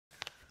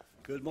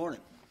Good morning.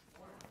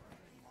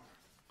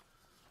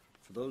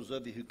 For those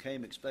of you who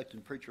came expecting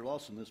Preacher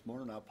Lawson this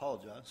morning, I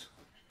apologize.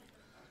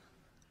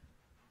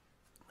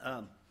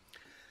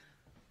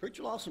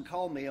 Preacher Lawson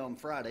called me on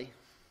Friday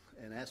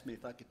and asked me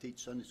if I could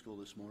teach Sunday school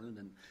this morning,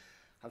 and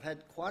I've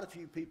had quite a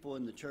few people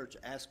in the church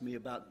ask me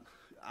about,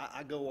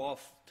 I go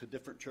off to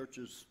different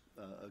churches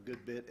a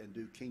good bit and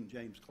do King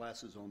James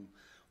classes on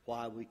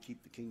why we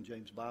keep the King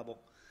James Bible,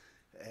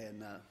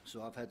 and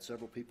so I've had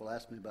several people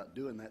ask me about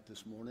doing that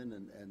this morning,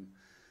 and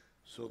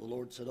so the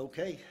Lord said,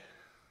 okay,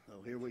 so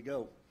here we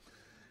go.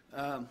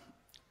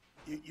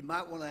 You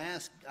might want to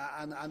ask,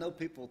 I know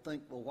people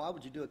think, well, why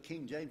would you do a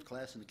King James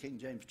class in the King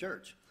James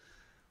Church?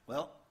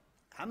 Well,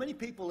 how many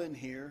people in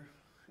here,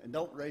 and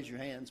don't raise your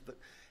hands, but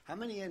how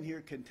many in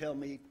here can tell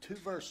me two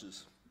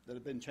verses that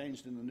have been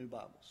changed in the new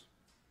Bibles?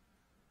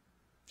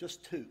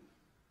 Just two.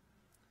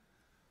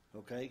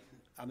 Okay?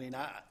 I mean,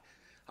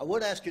 I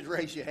would ask you to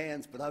raise your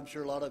hands, but I'm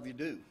sure a lot of you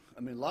do. I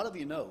mean, a lot of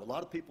you know. A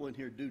lot of people in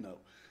here do know.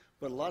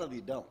 But a lot of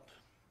you don't.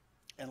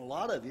 And a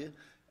lot of you,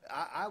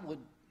 I would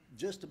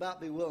just about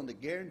be willing to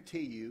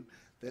guarantee you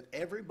that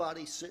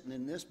everybody sitting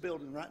in this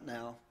building right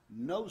now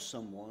knows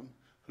someone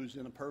who's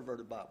in a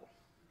perverted Bible.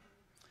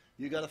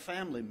 You got a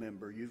family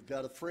member, you've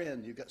got a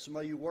friend, you've got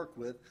somebody you work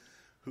with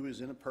who is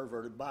in a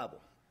perverted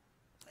Bible.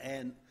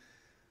 And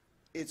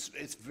it's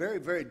very,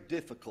 very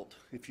difficult.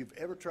 If you've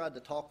ever tried to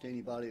talk to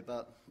anybody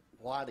about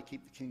why to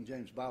keep the King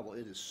James Bible,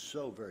 it is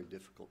so very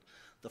difficult.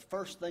 The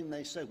first thing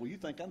they say, well, you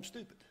think I'm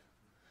stupid.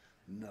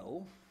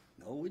 No,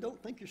 we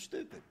don't think you're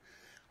stupid.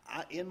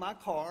 In my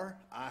car,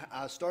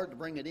 I started to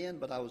bring it in,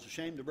 but I was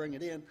ashamed to bring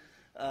it in.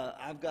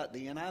 I've got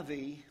the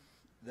NIV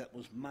that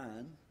was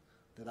mine,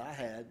 that I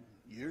had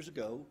years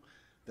ago,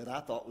 that I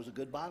thought was a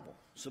good Bible.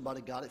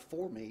 Somebody got it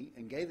for me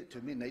and gave it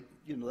to me, and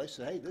they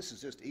said, hey, this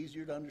is just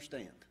easier to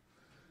understand.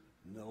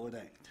 No, it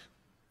ain't.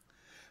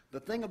 The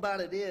thing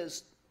about it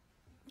is,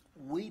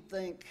 we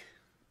think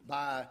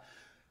by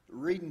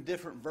reading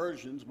different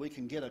versions, we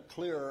can get a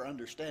clearer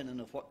understanding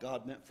of what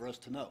God meant for us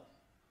to know.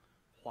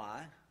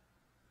 Why?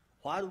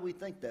 Why do we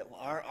think that?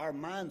 Our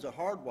minds are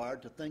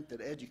hardwired to think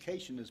that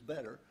education is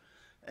better,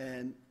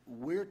 and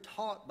we're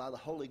taught by the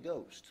Holy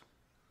Ghost.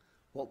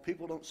 What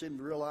people don't seem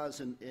to realize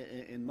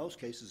in most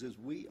cases is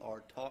we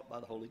are taught by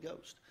the Holy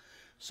Ghost.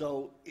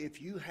 So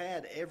if you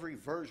had every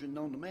version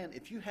known to man,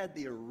 if you had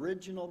the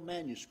original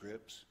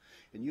manuscripts,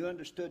 and you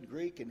understood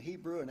Greek and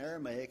Hebrew and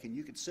Aramaic, and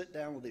you could sit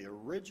down with the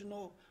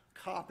original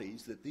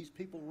copies that these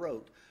people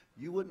wrote,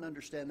 you wouldn't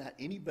understand that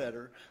any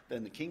better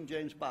than the King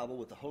James Bible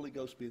with the Holy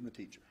Ghost being the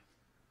teacher.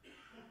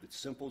 It's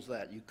simple as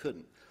that. You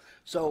couldn't.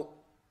 So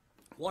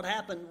what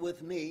happened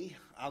with me,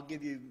 I'll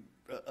give you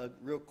a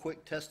real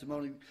quick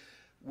testimony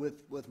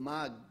with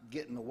my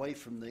getting away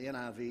from the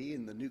NIV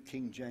and the New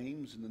King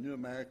James and the New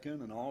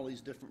American and all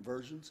these different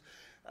versions.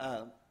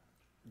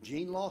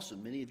 Gene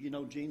Lawson, many of you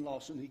know Gene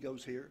Lawson, he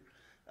goes here.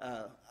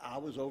 I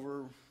was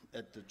over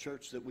at the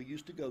church that we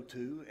used to go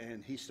to,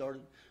 and he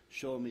started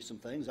showing me some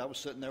things. I was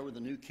sitting there with the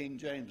New King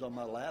James on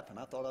my lap, and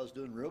I thought I was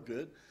doing real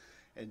good,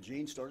 and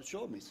Gene started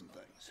showing me some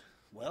things.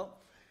 Well,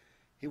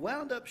 he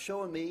wound up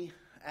showing me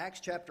Acts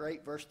chapter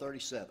 8, verse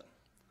 37.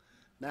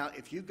 Now,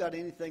 if you've got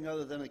anything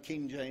other than a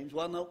King James,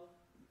 well, no,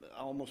 I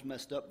almost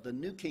messed up. The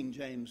New King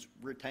James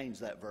retains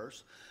that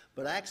verse,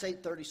 but Acts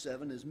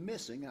 8:37 is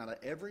missing out of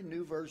every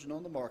new version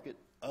on the market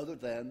other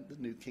than the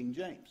New King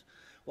James.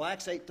 Well,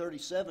 Acts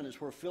 8:37 is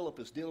where Philip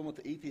is dealing with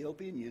the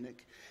Ethiopian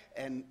eunuch,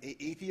 and the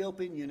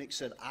Ethiopian eunuch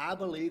said, I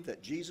believe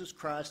that Jesus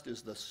Christ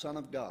is the Son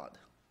of God.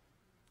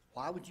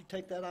 Why would you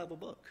take that out of a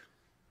book?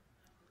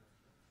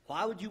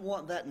 Why would you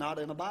want that not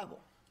in a Bible?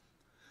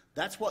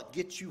 That's what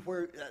gets you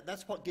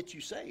that's what gets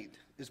you saved,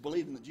 is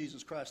believing that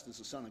Jesus Christ is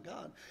the Son of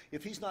God.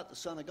 If he's not the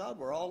Son of God,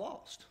 we're all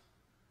lost.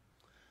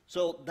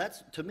 So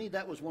to me,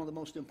 that was one of the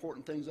most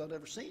important things I'd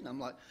ever seen. I'm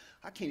like,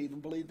 I can't even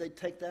believe they'd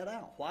take that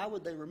out. Why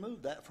would they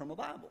remove that from a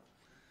Bible?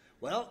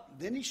 Well,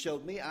 then he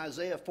showed me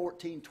Isaiah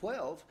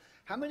 14:12.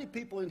 How many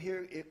people in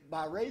here,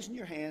 by raising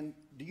your hand,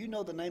 do you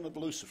know the name of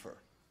Lucifer?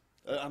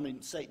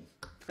 Satan.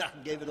 I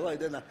gave it away,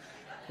 didn't I?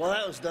 Well,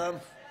 that was dumb.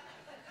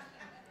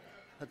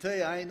 I tell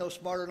you, I ain't no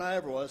smarter than I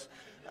ever was.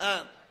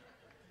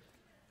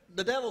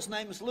 The devil's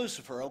name is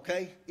Lucifer,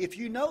 okay? If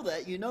you know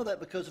that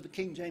because of the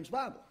King James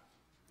Bible.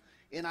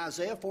 In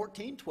Isaiah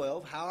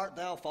 14:12, how art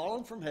thou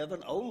fallen from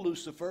heaven, O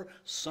Lucifer,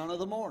 son of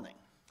the morning?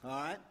 All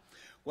right?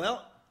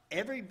 Well,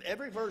 every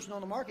version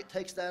on the market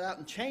takes that out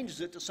and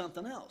changes it to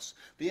something else.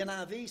 The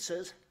NIV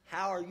says,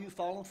 how are you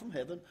fallen from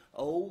heaven,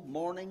 O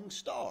morning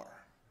star?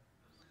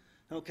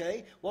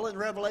 Okay? Well, in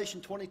Revelation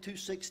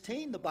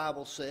 22:16, the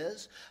Bible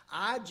says,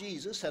 I,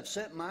 Jesus, have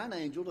sent mine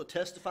angel to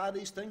testify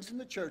these things in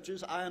the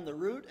churches. I am the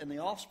root and the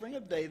offspring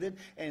of David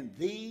and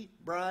the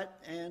bright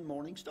and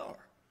morning star.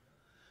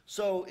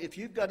 So if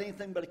you've got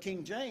anything but a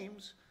King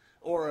James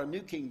or a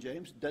New King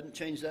James, doesn't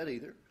change that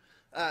either.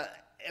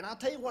 And I'll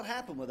tell you what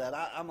happened with that.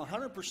 I'm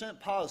 100%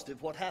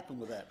 positive what happened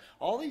with that.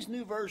 All these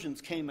new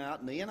versions came out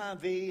in the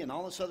NIV and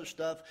all this other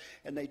stuff,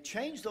 and they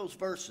changed those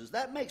verses.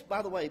 That makes,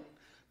 by the way,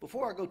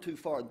 before I go too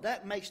far,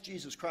 that makes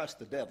Jesus Christ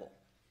the devil.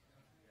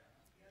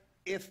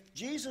 if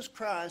Jesus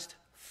Christ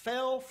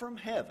fell from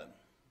heaven,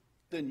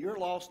 then you're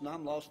lost and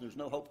I'm lost and there's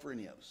no hope for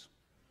any of us.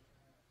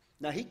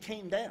 Now, he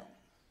came down.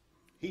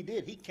 He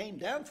did. He came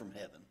down from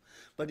heaven,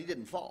 but he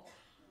didn't fall.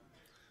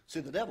 See,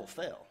 the devil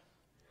fell.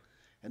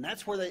 And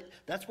that's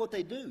what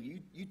they do.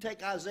 You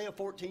take Isaiah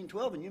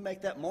 14:12 and you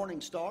make that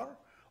morning star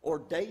or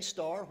day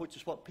star, which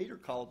is what Peter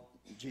called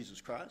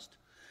Jesus Christ.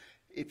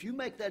 If you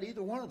make that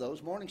either one of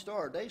those, morning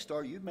star or day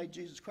star, you've made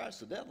Jesus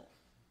Christ the devil.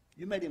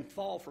 You made him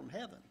fall from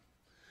heaven.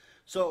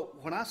 So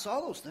when I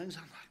saw those things,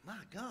 I'm like,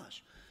 my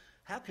gosh,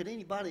 how could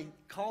anybody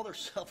call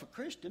themselves a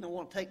Christian and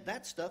want to take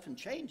that stuff and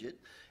change it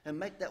and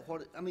make that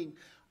what it, I mean,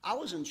 I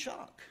was in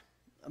shock.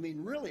 I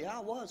mean, really, I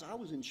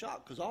was in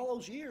shock because all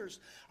those years,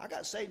 I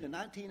got saved in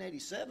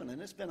 1987,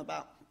 and it's been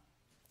about,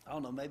 I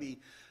don't know, maybe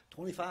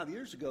 25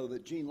 years ago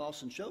that Gene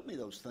Lawson showed me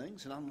those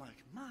things, and I'm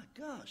like, my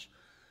gosh,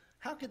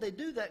 how could they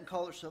do that and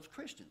call themselves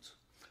Christians?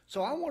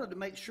 So I wanted to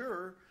make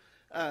sure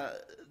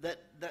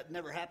that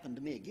never happened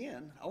to me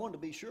again. I wanted to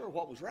be sure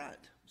what was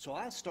right. So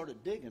I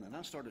started digging, and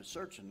I started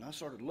searching, and I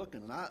started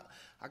looking, and I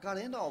got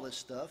into all this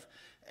stuff,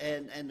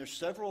 and there's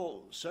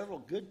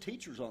several good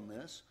teachers on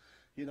this.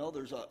 You know,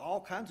 there's all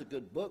kinds of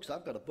good books.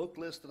 I've got a book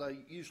list that I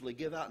usually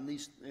give out in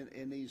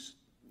these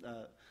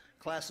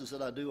classes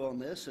that I do on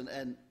this,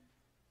 and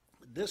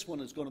this one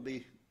is going to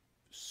be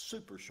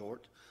super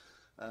short.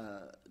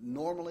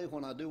 Normally,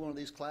 when I do one of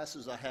these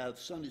classes, I have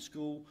Sunday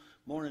school,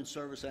 morning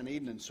service, and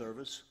evening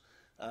service,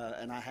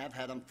 and I have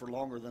had them for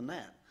longer than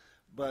that.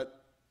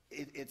 But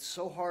it's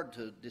so hard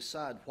to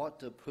decide what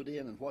to put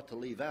in and what to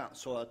leave out.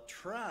 So I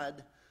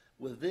tried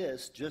with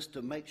this just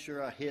to make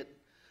sure I hit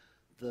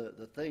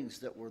the things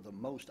that were the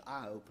most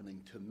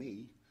eye-opening to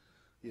me,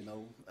 you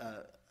know,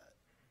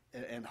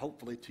 and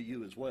hopefully to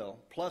you as well.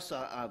 Plus,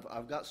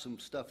 I've got some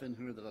stuff in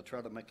here that I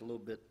try to make a little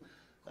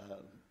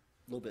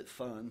bit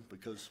fun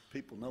because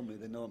people know me;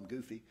 they know I'm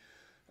goofy.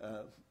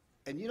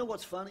 And you know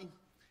what's funny?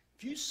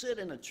 If you sit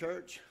in a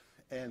church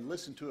and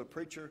listen to a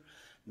preacher,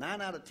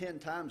 9 out of 10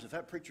 times, if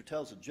that preacher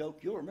tells a joke,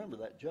 you'll remember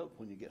that joke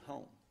when you get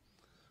home.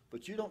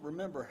 But you don't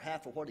remember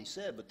half of what he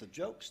said, but the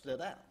joke stood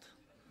out,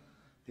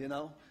 you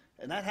know.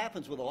 And that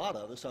happens with a lot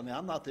of us. I mean,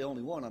 I'm not the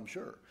only one, I'm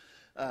sure.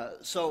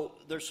 So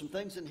there's some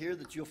things in here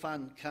that you'll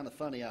find kind of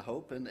funny, I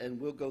hope, and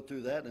we'll go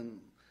through that.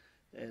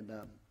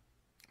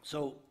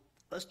 So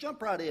let's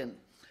jump right in.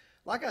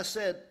 Like I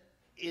said,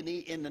 in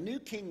the New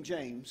King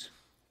James,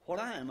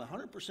 what I am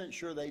 100%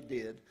 sure they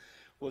did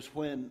was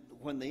when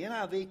the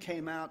NIV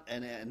came out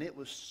and it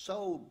was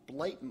so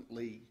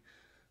blatantly,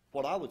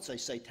 what I would say,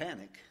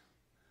 satanic,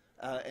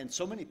 and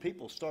so many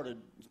people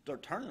started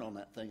turning on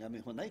that thing. I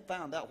mean, when they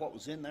found out what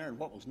was in there and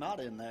what was not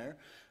in there,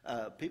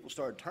 people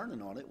started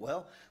turning on it.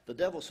 Well, the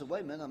devil said,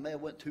 wait a minute, I may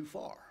have went too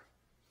far.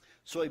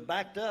 So he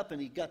backed up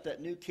and he got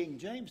that New King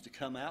James to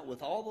come out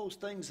with all those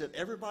things that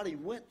everybody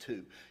went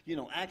to. You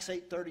know, Acts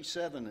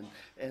 8:37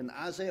 and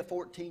Isaiah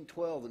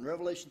 14:12 and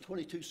Revelation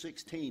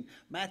 22:16,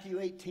 Matthew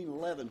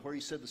 18:11, where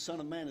he said the Son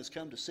of Man has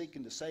come to seek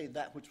and to save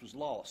that which was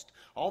lost.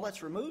 All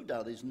that's removed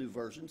out of these new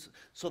versions.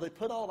 So they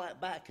put all that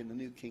back in the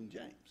New King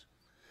James.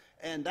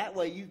 And that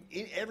way,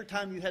 every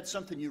time you had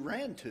something you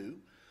ran to,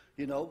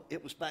 you know,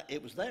 it was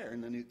there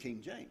in the New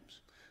King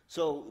James.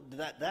 So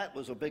that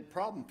was a big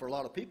problem for a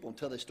lot of people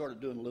until they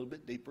started doing a little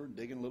bit deeper and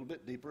digging a little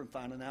bit deeper and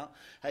finding out,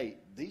 hey,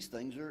 these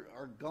things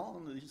are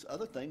gone. These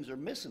other things are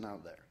missing out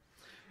of there.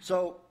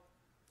 So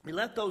he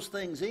left those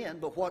things in,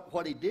 but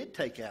what he did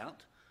take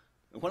out,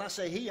 and when I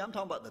say he, I'm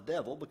talking about the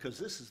devil, because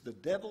this is the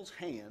devil's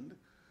hand,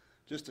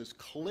 just as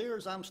clear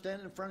as I'm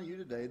standing in front of you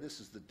today, this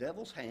is the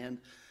devil's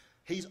hand.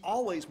 He's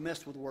always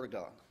messed with the Word of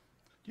God.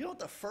 Do you know what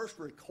the first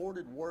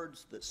recorded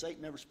words that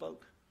Satan ever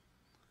spoke?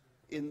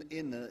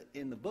 In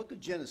the book of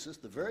Genesis,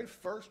 the very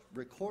first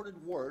recorded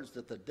words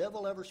that the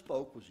devil ever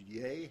spoke was,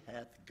 yea,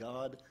 hath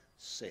God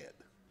said.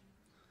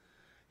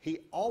 He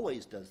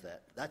always does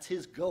that. That's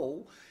his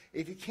goal.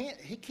 If he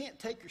can't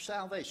take your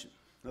salvation,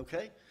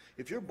 okay?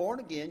 If you're born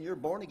again, you're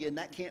born again.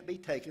 That can't be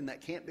taken.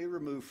 That can't be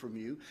removed from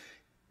you.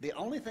 The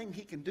only thing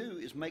he can do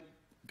is make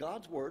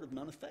God's word of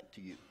none effect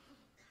to you.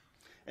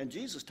 And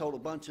Jesus told a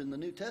bunch in the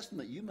New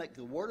Testament, you make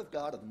the word of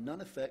God of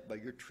none effect by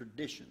your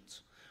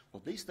traditions.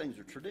 Well, these things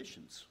are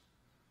traditions.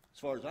 As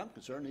far as I'm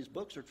concerned, these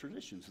books are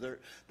traditions.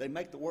 They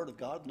make the Word of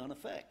God of none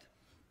effect.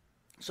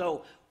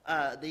 So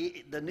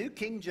the New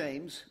King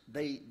James,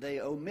 they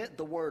omit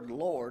the word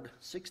Lord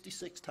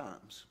 66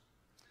 times.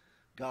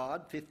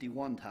 God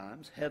 51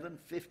 times. Heaven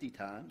 50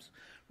 times.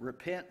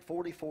 Repent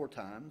 44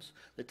 times.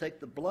 They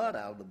take the blood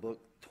out of the book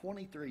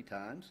 23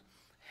 times.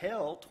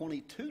 Hell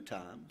 22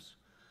 times.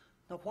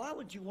 Now, why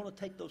would you want to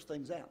take those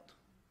things out?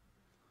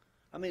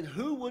 I mean,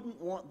 who wouldn't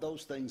want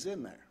those things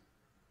in there?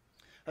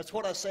 That's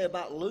what I say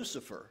about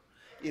Lucifer.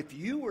 If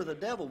you were the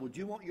devil, would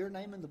you want your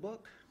name in the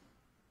book?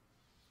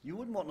 You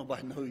wouldn't want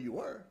nobody to know who you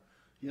were.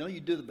 You know,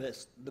 you'd do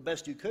the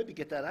best you could to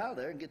get that out of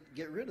there and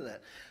get rid of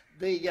that.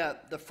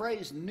 The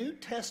phrase New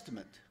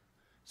Testament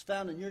is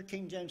found in your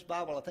King James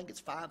Bible, I think it's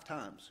 5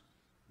 times.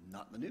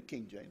 Not in the New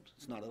King James.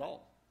 It's not at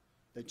all.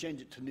 They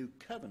change it to New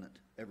Covenant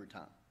every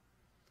time.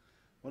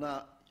 Well,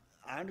 now,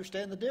 I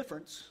understand the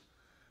difference,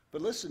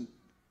 But listen,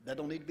 that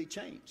don't need to be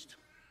changed.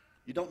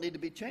 You don't need to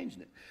be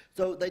changing it.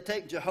 So they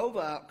take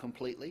Jehovah out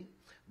completely,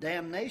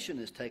 damnation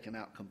is taken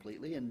out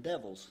completely, and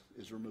devils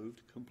is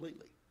removed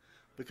completely.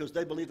 Because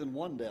they believe in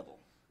one devil,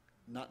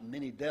 not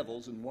many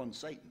devils and one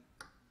Satan.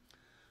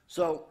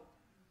 So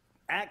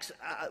Acts,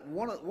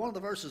 one of the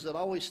verses that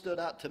always stood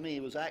out to me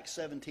was Acts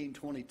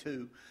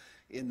 17:22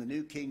 in the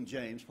New King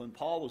James, when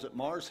Paul was at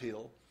Mars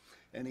Hill,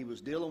 and he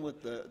was dealing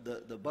with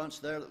the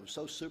bunch there that was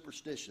so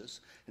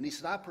superstitious. And he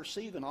said, I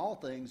perceive in all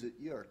things that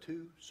you are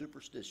too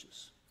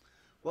superstitious.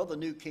 Well, the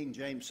New King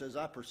James says,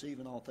 I perceive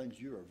in all things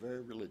you are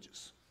very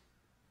religious.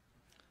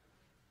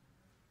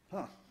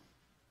 Huh.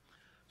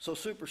 So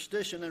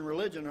superstition and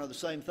religion are the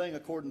same thing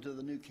according to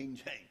the New King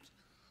James.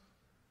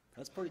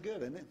 That's pretty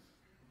good, isn't it?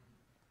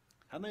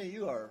 How many of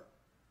you are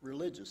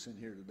religious in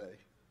here today?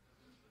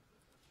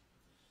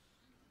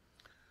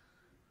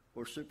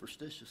 Or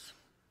superstitious?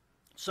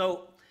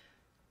 So,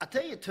 I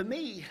tell you, to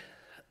me,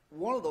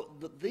 one of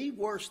the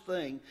worst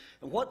thing,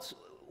 and what's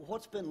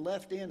been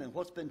left in and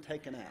what's been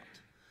taken out.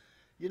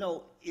 You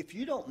know, if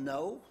you don't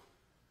know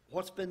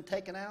what's been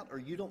taken out, or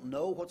you don't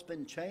know what's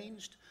been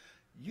changed,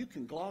 you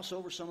can gloss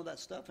over some of that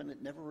stuff and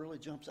it never really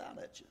jumps out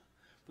at you.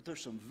 But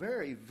there's some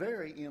very,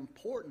 very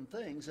important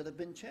things that have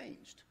been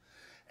changed.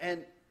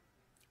 And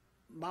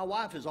my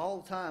wife has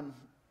all the time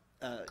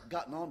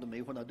gotten on to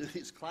me when I do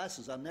these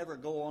classes. I never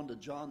go on to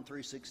John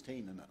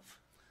 3:16 enough.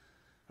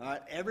 All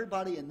right,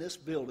 everybody in this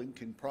building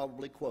can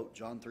probably quote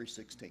John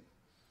 3:16.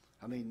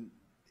 I mean,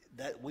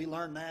 that we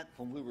learned that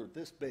when we were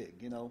this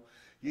big, you know.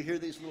 You hear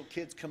these little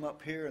kids come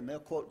up here and they'll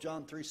quote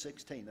John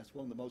 3:16. That's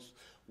one of the most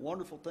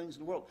wonderful things in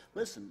the world.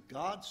 Listen,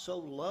 God so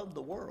loved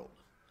the world.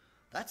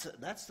 That's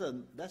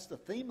the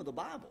theme of the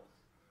Bible,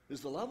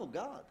 is the love of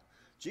God.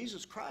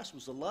 Jesus Christ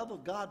was the love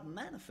of God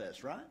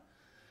manifest, right?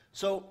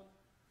 So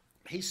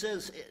he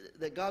says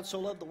that God so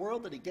loved the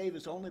world that he gave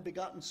his only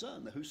begotten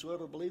Son, that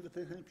whosoever believeth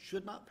in him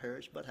should not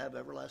perish but have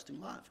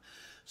everlasting life.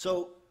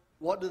 So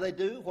what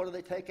do? What do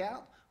they take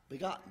out?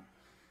 Begotten.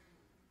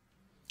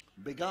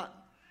 Begotten.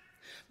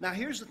 Now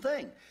here's the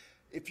thing.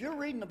 If you're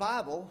reading the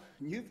Bible,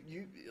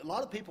 a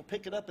lot of people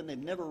pick it up and they've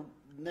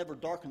never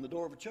darkened the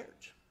door of a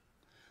church.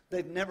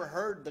 They've never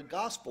heard the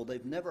gospel.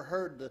 They've never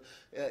heard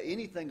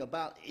anything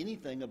about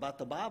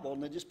the Bible,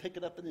 and they just pick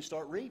it up and they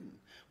start reading.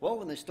 Well,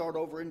 when they start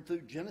over into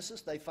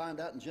Genesis, they find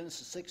out in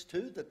Genesis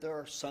 6:2 that there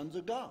are sons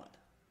of God.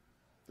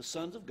 The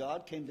sons of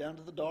God came down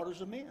to the daughters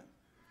of men.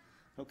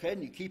 Okay,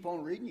 and you keep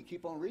on reading, you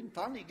keep on reading.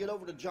 Finally, you get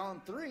over to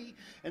John 3,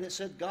 and it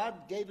said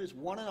God gave his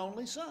one and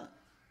only Son.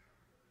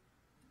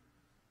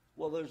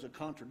 Well, there's a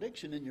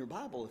contradiction in your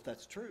Bible if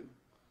that's true.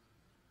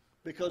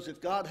 Because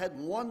if God had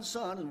one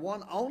Son and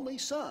one only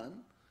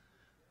Son,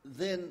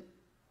 then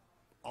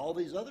all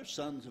these other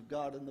sons of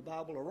God in the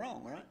Bible are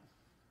wrong, right?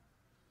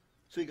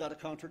 So you got a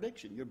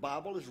contradiction. Your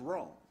Bible is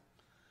wrong,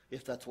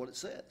 if that's what it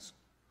says.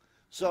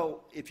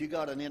 So if you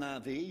got an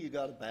NIV, you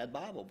got a bad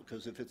Bible,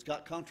 because if it's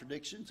got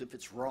contradictions, if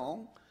it's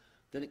wrong,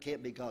 then it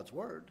can't be God's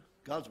Word.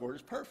 God's Word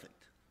is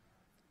perfect.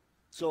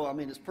 So, I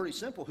mean, it's pretty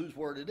simple whose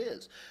word it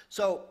is.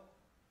 So,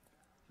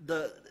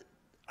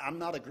 I'm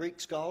not a Greek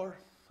scholar.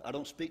 I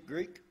don't speak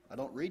Greek. I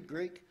don't read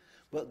Greek.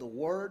 But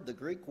the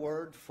Greek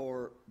word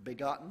for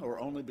begotten or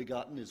only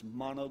begotten is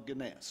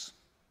monogenes.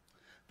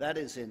 That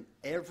is in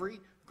every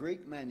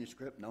Greek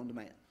manuscript known to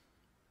man.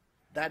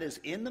 That is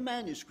in the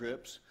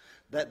manuscripts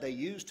that they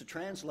use to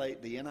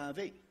translate the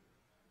NIV.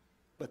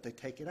 But they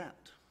take it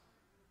out.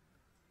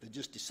 They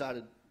just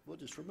decided, we'll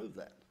just remove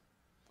that.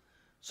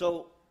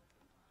 So,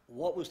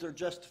 what was their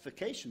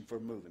justification for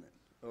moving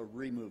it or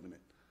removing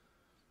it?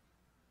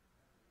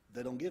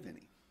 They don't give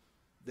any.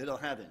 They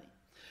don't have any.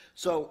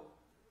 So,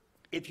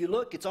 if you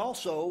look, it's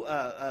also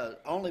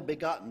only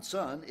begotten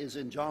Son is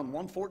in John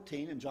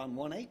 1:14 and John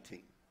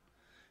 1:18.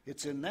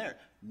 It's in there,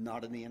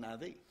 not in the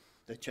NIV.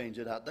 They change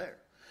it out there.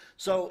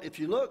 So if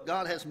you look,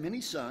 God has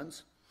many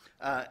sons.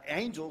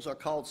 Angels are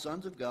called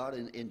sons of God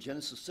in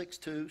Genesis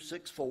 6:2,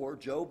 6:4,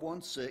 Job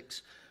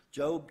 1:6,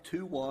 Job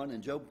 2:1,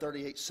 and Job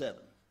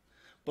 38:7.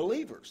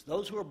 Believers,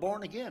 those who are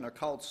born again, are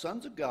called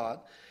sons of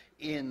God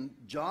in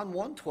John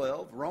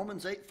 1:12,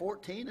 Romans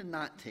 8:14 and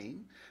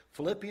 19,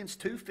 Philippians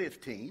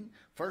 2:15,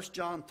 1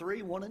 John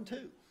 3:1 and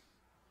 2.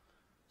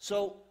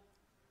 So,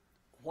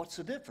 what's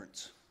the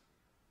difference?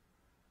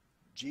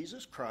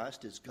 Jesus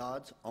Christ is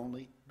God's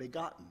only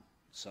begotten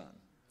Son.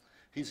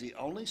 He's the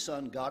only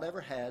Son God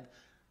ever had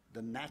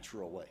the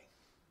natural way.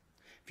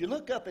 If you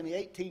look up in the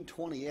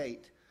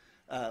 1828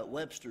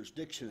 Webster's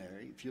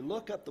Dictionary, if you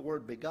look up the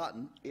word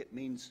begotten, it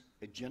means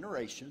a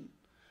generation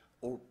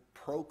or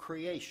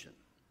procreation.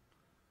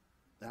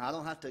 Now, I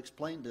don't have to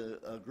explain to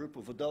a group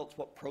of adults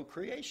what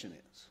procreation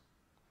is.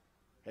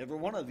 Every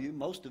one of you,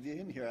 most of you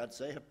in here, I'd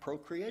say, have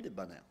procreated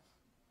by now.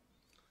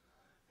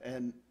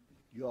 And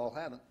you all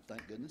haven't,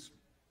 thank goodness.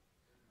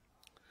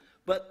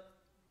 But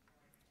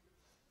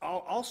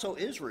also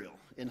Israel,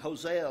 in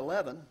Hosea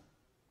 11,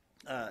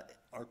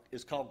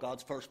 is called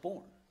God's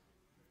firstborn.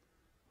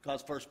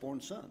 God's firstborn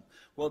son.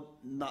 Well,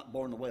 not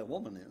born the way a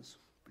woman is,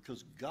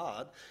 because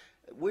God,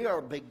 we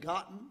are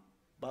begotten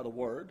by the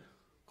word,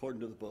 according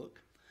to the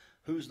book.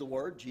 Who's the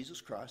Word?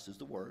 Jesus Christ is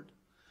the Word.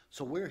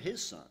 So we're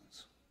his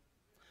sons.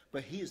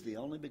 But he is the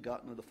only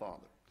begotten of the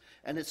Father.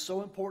 And it's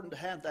so important to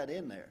have that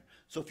in there.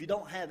 So if you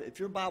don't have it,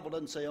 if your Bible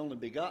doesn't say only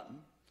begotten,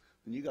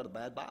 then you got a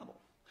bad Bible.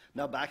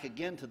 Now back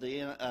again to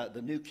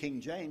the New King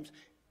James,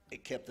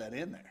 it kept that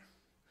in there.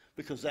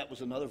 Because that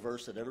was another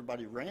verse that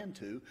everybody ran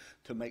to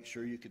make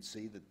sure you could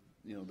see that,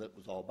 you know, that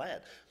was all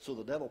bad. So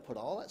the devil put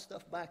all that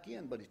stuff back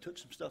in, but he took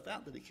some stuff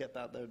out that he kept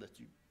out there that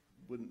you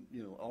wouldn't,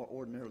 you know,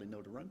 ordinarily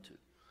know to run to.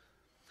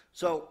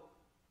 So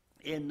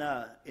in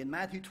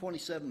Matthew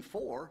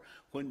 27:4,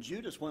 when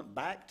Judas went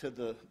back to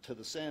the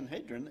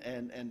Sanhedrin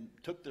and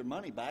took their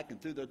money back and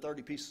threw their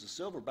 30 pieces of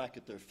silver back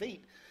at their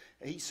feet,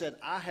 he said,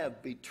 I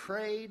have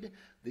betrayed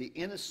the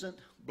innocent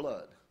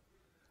blood.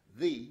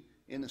 The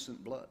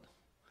innocent blood.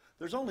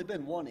 There's only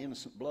been one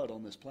innocent blood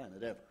on this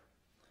planet ever.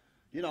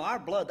 You know, our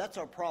blood, that's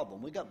our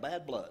problem. We got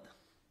bad blood.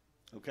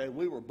 Okay,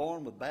 we were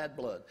born with bad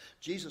blood.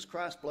 Jesus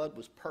Christ's blood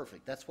was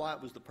perfect. That's why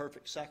it was the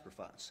perfect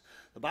sacrifice.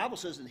 The Bible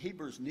says in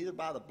Hebrews, neither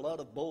by the blood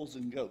of bulls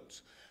and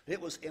goats. It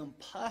was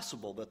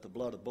impossible that the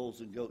blood of bulls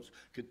and goats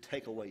could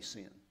take away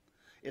sin.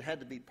 It had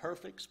to be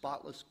perfect,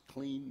 spotless,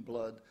 clean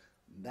blood.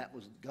 And that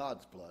was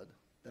God's blood.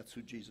 That's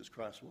who Jesus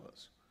Christ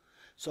was.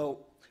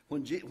 So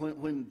when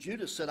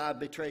Judas said, I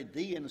betrayed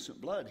the innocent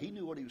blood, he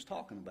knew what he was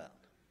talking about.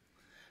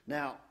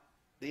 Now,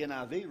 the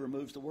NIV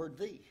removes the word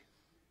thee.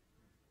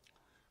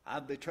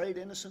 I've betrayed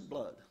innocent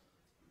blood.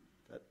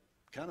 That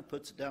kind of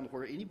puts it down to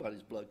where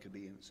anybody's blood could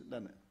be innocent,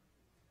 doesn't it?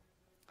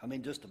 I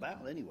mean, just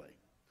about, anyway.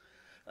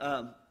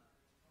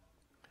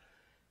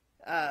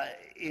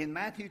 In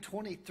Matthew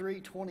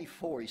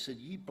 23:24, he said,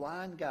 ye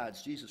blind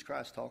guides, Jesus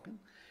Christ talking,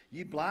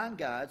 ye blind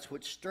guides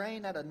which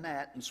strain at a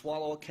gnat and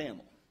swallow a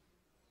camel.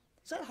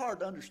 Is that hard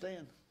to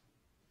understand?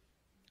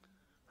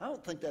 I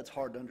don't think that's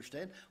hard to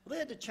understand. Well, they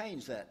had to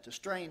change that to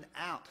strain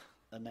out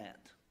a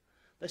gnat.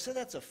 They say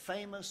that's a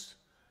famous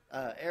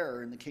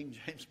error in the King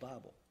James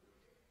Bible.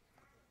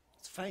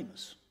 It's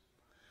famous.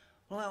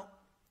 Well,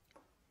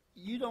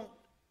 you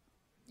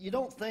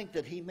don't think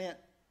that he meant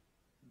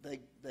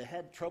they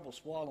had trouble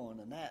swallowing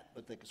a gnat,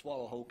 but they could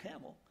swallow a whole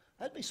camel.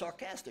 That'd be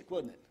sarcastic,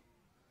 wouldn't it?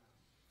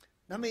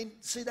 I mean,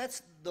 see,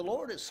 that's the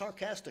Lord is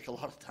sarcastic a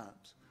lot of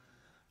times.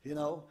 You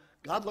know,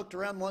 God looked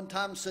around one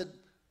time and said,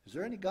 is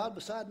there any God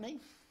beside me?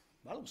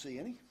 I don't see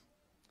any.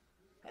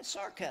 That's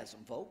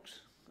sarcasm, folks.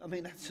 I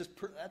mean,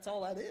 that's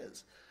all that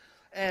is.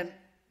 And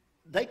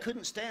they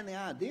couldn't stand the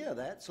idea of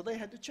that, so they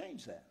had to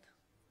change that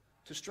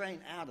to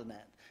strain out a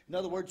gnat. In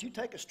other words, you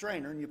take a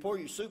strainer and you pour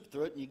your soup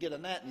through it and you get a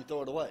gnat and you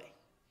throw it away.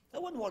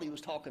 That wasn't what he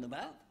was talking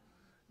about.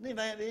 It didn't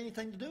have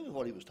anything to do with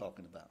what he was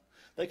talking about.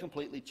 They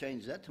completely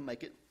changed that to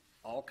make it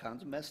all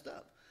kinds of messed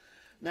up.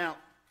 Now,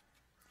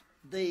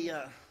 the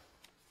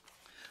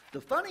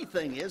funny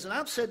thing is, and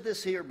I've said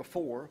this here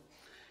before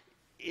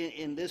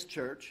in this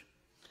church,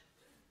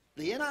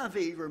 the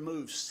NIV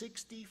removes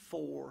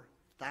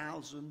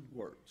 64,000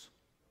 words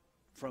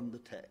from the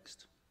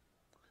text.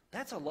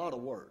 That's a lot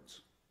of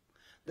words.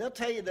 They'll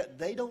tell you that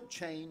they don't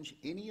change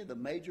any of the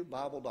major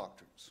Bible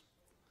doctrines.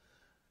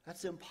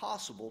 That's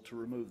impossible to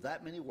remove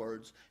that many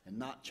words and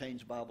not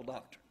change Bible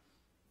doctrine.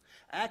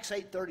 Acts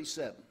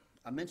 8:37.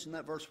 I mentioned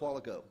that verse a while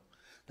ago.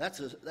 That's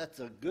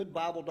a good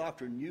Bible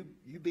doctrine. You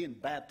being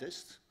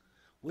Baptists,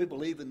 we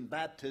believe in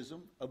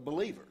baptism of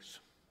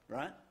believers,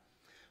 right?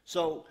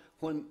 So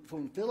when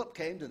Philip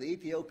came to the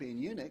Ethiopian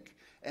eunuch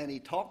and he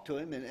talked to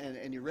him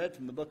and he read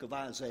from the book of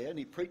Isaiah and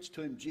he preached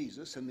to him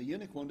Jesus, and the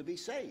eunuch wanted to be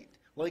saved.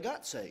 Well, he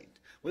got saved.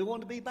 We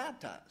wanted to be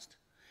baptized.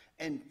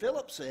 And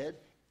Philip said,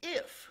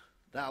 if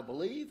thou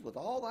believe with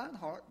all thine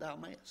heart, thou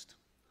mayest.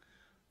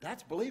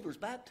 That's believer's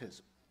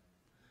baptism.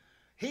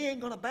 He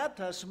ain't going to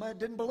baptize somebody that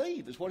didn't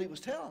believe, is what he was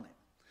telling him.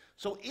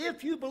 So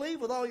if you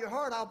believe with all your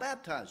heart, I'll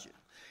baptize you.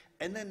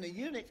 And then the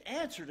eunuch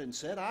answered and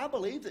said, I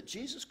believe that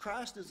Jesus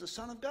Christ is the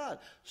Son of God.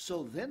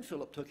 So then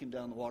Philip took him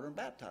down the water and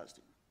baptized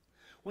him.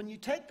 When you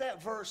take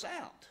that verse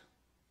out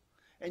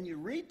and you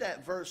read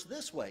that verse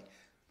this way,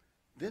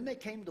 then they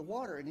came to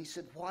water and he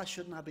said, why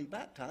shouldn't I be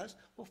baptized?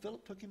 Well,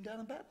 Philip took him down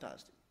and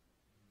baptized him.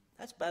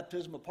 That's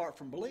baptism apart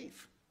from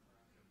belief.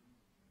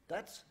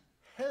 That's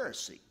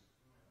heresy.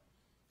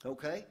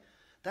 Okay?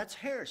 That's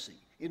heresy.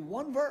 In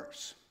one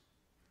verse,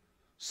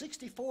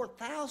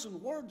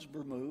 64,000 words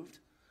removed,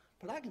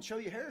 but I can show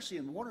you heresy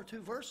in one or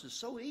two verses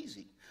so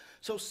easy.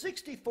 So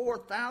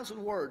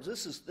 64,000 words,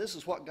 this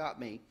is what got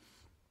me.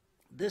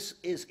 This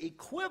is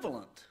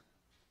equivalent.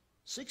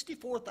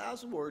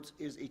 64,000 words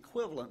is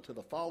equivalent to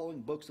the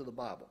following books of the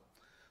Bible.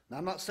 Now,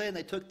 I'm not saying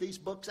they took these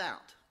books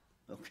out.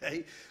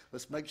 Okay?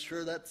 Let's make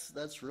sure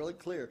that's really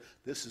clear.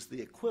 This is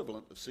the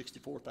equivalent of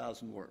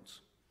 64,000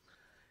 words.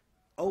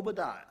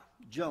 Obadiah,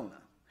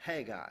 Jonah,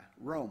 Haggai,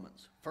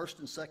 Romans, 1st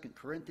and 2nd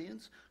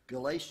Corinthians,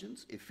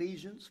 Galatians,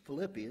 Ephesians,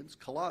 Philippians,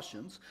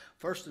 Colossians,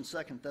 1st and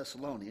 2nd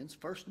Thessalonians,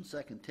 1st and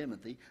 2nd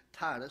Timothy,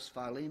 Titus,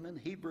 Philemon,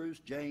 Hebrews,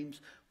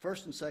 James,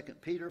 1st and 2nd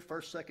Peter,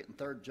 1st, 2nd, and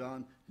 3rd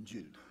John, and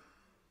Jude.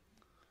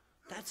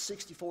 That's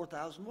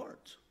 64,000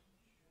 words.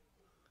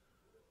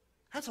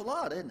 That's a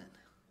lot, isn't it?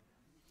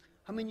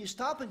 I mean, you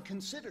stop and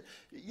consider,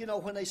 you know,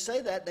 when they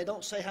say that, they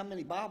don't say how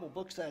many Bible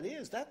books that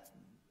is. That,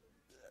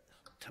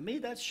 to me,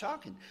 that's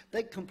shocking.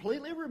 They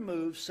completely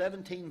removed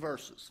 17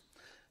 verses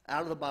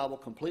out of the Bible,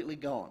 completely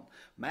gone.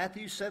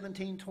 Matthew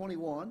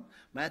 17:21,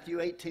 Matthew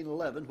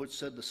 18:11, which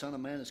said the Son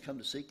of Man has come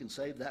to seek and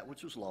save that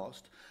which was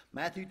lost.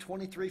 Matthew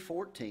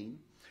 23:14,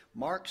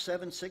 Mark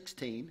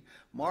 7:16,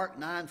 Mark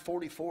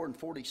 9:44 and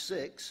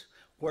 46,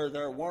 where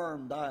their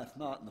worm dieth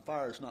not and the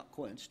fire is not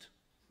quenched.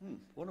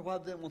 Wonder why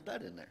they didn't want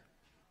that in there.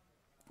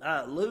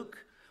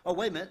 Mark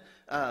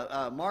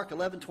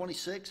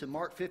 11:26 and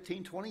Mark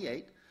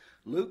 15:28,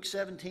 Luke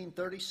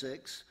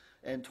 17:36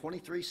 and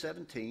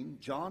 23:17,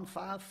 John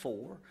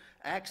 5:4,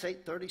 Acts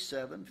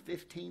 8:37,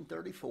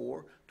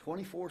 15:34,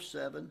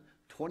 24:7,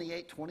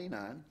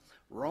 28:29,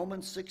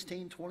 Romans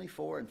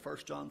 16:24, and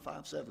 1 John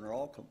 5:7 are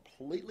all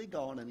completely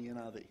gone in the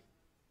NIV.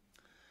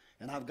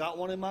 And I've got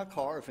one in my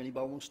car. If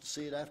anybody wants to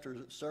see it after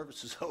the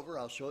service is over,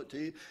 I'll show it to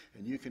you,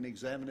 and you can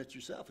examine it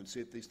yourself and see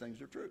if these things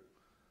are true.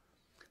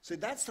 See,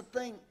 that's the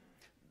thing.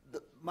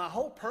 My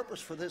whole purpose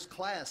for this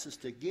class is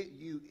to get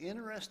you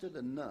interested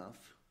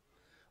enough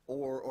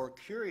or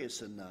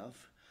curious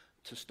enough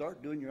to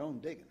start doing your own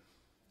digging.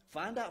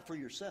 Find out for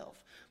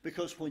yourself.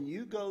 Because when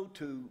you go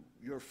to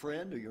your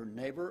friend or your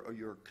neighbor or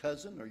your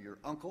cousin or your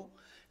uncle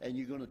and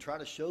you're going to try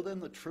to show them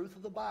the truth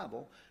of the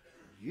Bible,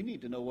 you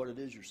need to know what it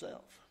is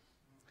yourself.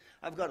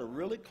 I've got a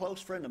really close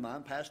friend of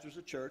mine, pastors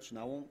a church, and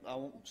I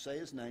won't say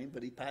his name,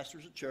 but he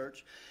pastors a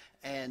church,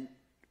 and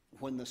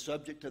when the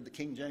subject of the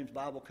King James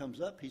Bible comes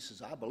up, he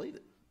says, I believe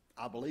it.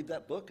 I believe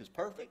that book is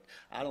perfect.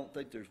 I don't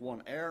think there's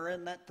one error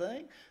in that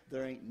thing.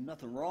 There ain't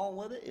nothing wrong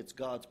with it. It's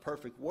God's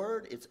perfect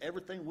word. It's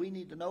everything we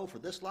need to know for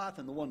this life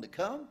and the one to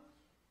come.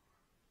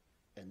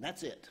 And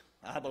that's it.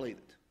 I believe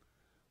it.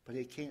 But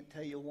he can't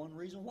tell you one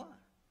reason why.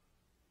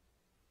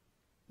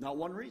 Not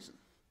one reason.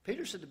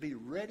 Peter said to be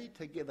ready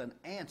to give an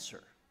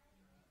answer.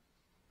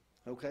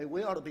 Okay,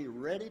 we ought to be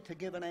ready to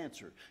give an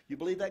answer. You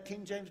believe that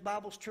King James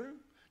Bible's true?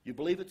 You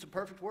believe it's a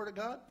perfect word of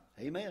God?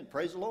 Amen.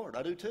 Praise the Lord.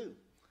 I do too.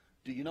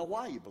 Do you know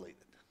why you believe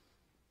it?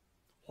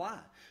 Why?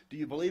 Do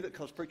you believe it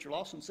because Preacher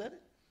Lawson said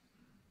it?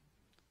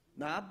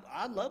 Now,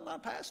 I love my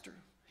pastor.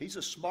 He's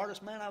the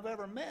smartest man I've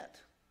ever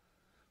met.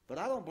 But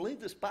I don't believe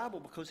this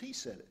Bible because he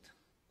said it.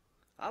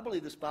 I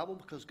believe this Bible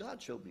because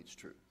God showed me it's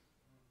true.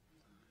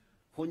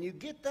 When you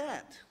get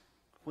that,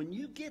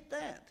 you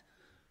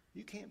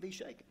can't be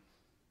shaken.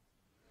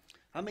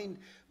 I mean,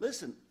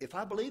 listen, if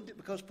I believed it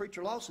because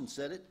Preacher Lawson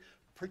said it,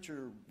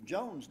 Preacher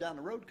Jones down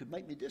the road could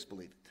make me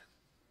disbelieve it.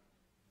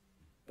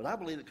 But I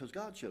believe it because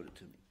God showed it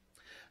to me.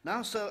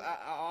 Now, so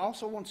I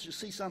also want you to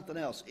see something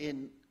else.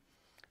 In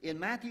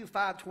Matthew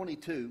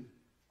 5:22,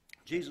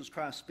 Jesus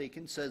Christ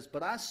speaking says,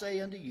 But I say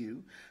unto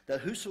you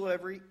that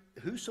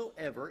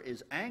whosoever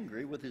is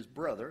angry with his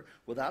brother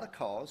without a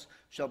cause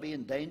shall be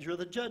in danger of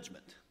the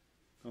judgment.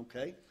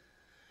 Okay?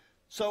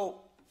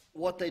 So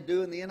what they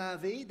do in the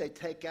NIV, they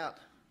take out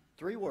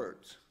 3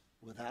 words,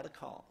 without a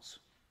cause.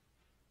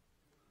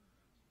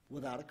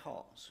 Without a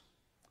cause.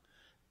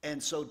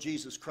 And so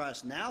Jesus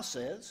Christ now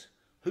says,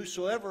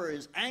 whosoever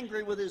is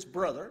angry with his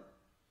brother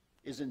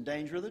is in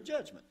danger of the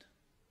judgment.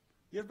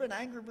 You ever been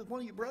angry with one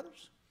of your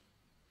brothers?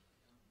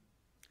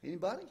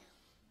 Anybody?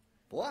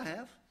 Boy,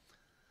 I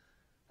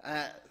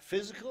have.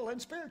 Physical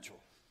and spiritual.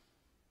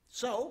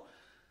 So,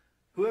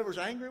 whoever's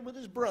angry with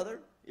his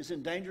brother is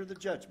in danger of the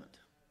judgment.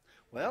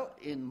 Well,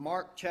 in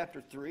Mark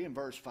chapter 3 and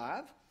verse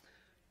 5,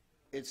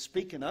 it's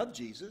speaking of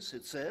Jesus,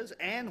 it says,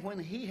 and when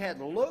he had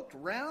looked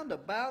round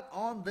about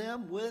on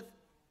them with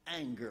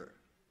anger.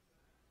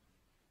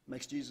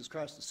 Makes Jesus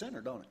Christ a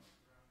sinner, don't it?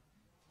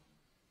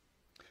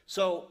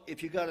 So,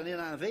 if you got an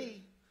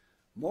NIV,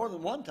 more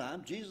than one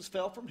time, Jesus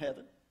fell from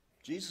heaven.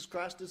 Jesus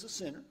Christ is a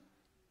sinner.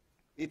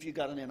 If you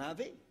got an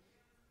NIV.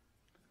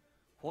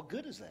 What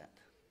good is that?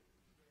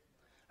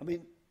 I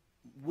mean,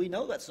 we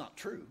know that's not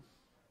true.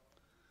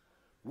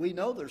 We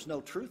know there's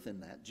no truth in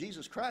that.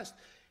 Jesus Christ,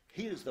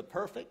 he is the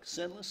perfect,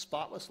 sinless,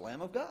 spotless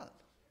Lamb of God.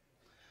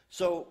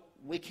 So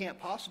we can't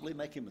possibly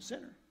make him a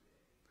sinner.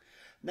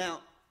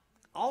 Now,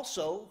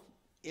 also,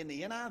 in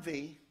the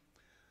NIV,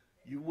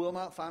 you will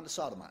not find a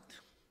sodomite.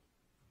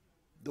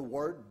 The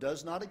word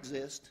does not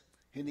exist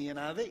in the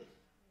NIV.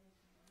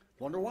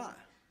 Wonder why?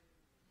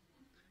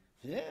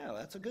 Yeah,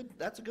 that's a good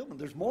one.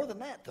 There's more than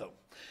that, though.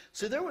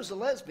 See, there was a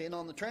lesbian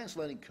on the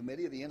translating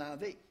committee of the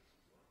NIV.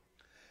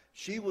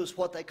 She was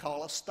what they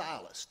call a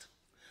stylist.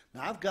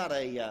 Now, I've got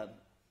a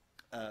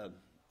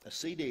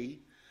CD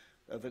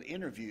of an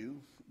interview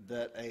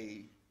that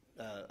a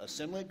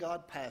Assembly of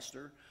God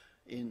pastor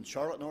in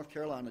Charlotte, North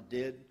Carolina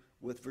did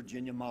with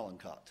Virginia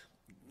Mollenkott.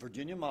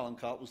 Virginia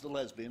Mollenkott was the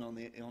lesbian on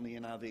the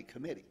NIV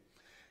committee.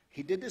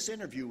 He did this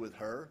interview with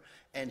her,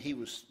 and he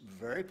was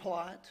very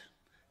polite.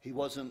 He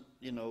wasn't,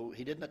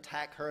 he didn't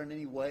attack her in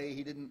any way.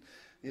 He didn't,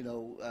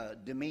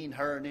 demean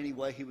her in any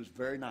way. He was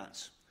very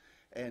nice.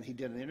 And he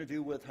did an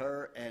interview with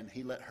her, and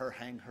he let her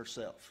hang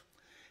herself.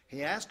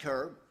 He asked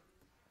her,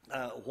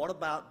 what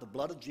about the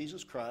blood of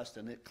Jesus Christ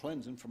and it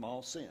cleansing from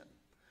all sin?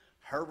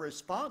 Her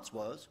response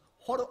was,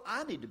 What do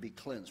I need to be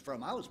cleansed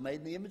from? I was made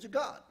in the image of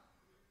God.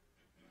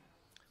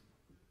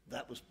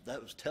 That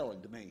was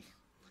telling to me.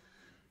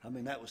 I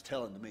mean, that was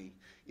telling to me.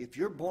 If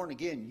you're born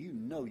again, you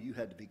know you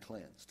had to be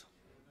cleansed.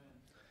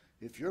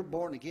 If you're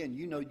born again,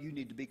 you know you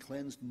need to be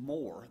cleansed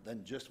more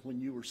than just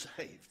when you were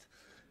saved.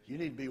 You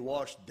need to be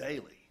washed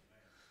daily.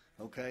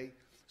 Okay?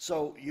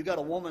 So you got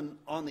a woman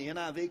on the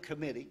NIV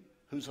committee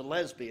who's a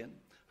lesbian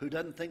who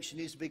doesn't think she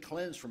needs to be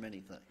cleansed from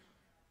anything.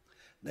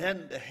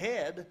 Then the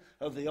head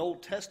of the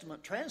Old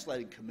Testament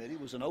translating committee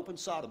was an open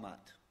sodomite.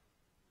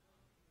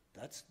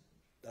 That's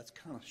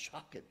kind of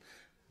shocking.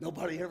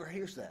 Nobody ever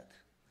hears that.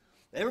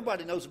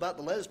 Everybody knows about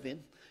the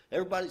lesbian.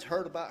 Everybody's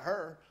heard about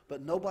her,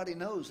 but nobody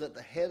knows that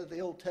the head of the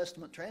Old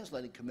Testament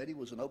translating committee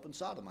was an open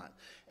sodomite.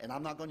 And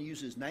I'm not going to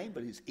use his name,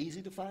 but he's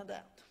easy to find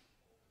out.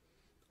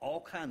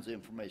 All kinds of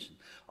information,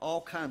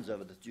 all kinds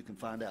of it that you can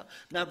find out.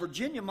 Now,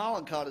 Virginia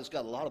Mollenkott has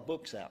got a lot of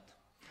books out.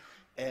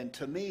 And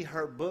to me,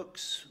 her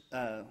books,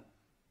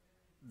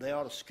 they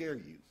ought to scare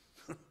you.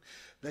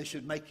 They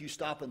should make you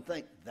stop and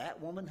think, that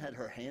woman had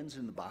her hands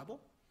in the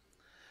Bible?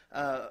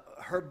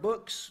 Her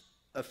books,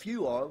 a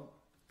few of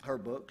her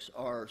books,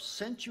 are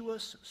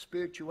Sensuous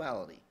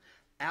Spirituality,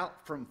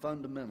 Out from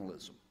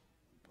Fundamentalism.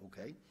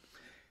 Okay?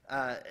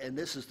 And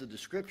this is the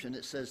description.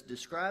 It says,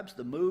 describes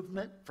the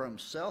movement from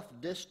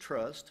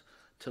self-distrust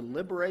to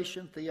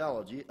liberation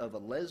theology of a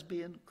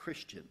lesbian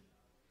Christian.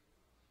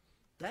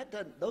 That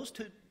doesn't, those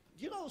two,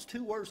 you know those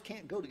two words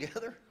can't go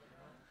together?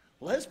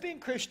 Lesbian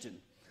Christian.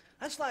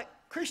 That's like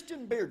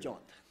Christian beer joint.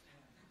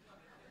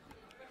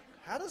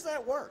 How does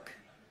that work?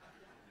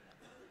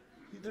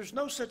 There's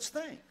no such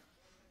thing.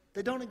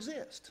 They don't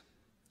exist.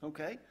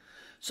 Okay?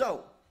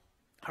 So,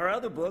 her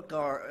other book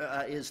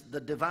is The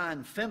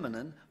Divine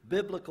Feminine,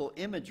 Biblical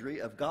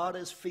Imagery of God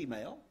as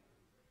Female.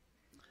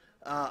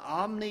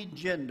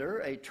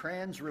 Omnigender, A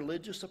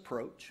Trans-Religious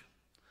Approach.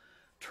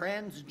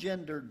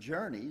 Transgender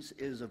Journeys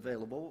is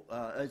available.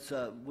 It's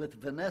with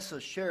Vanessa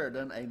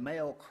Sheridan, a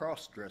male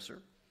crossdresser.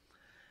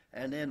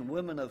 And then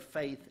Women of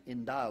Faith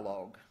in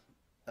Dialogue.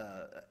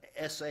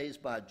 Essays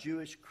by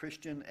Jewish,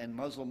 Christian, and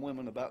Muslim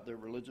women about their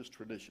religious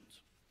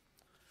traditions.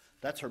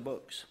 That's her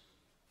books.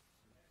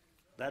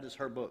 That is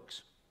her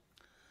books.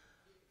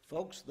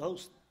 Folks,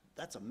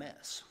 that's a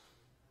mess.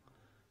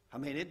 I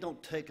mean, it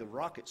don't take a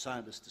rocket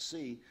scientist to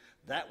see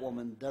that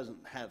woman doesn't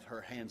have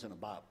her hands in a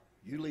Bible.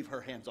 You leave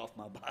her hands off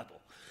my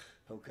Bible,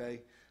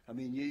 okay? I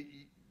mean,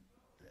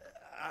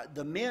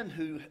 the men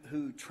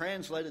who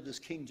translated this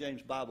King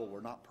James Bible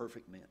were not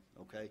perfect men,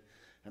 okay?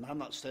 And I'm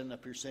not standing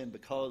up here saying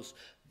because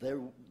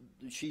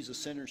she's a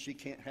sinner, she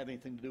can't have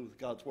anything to do with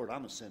God's Word.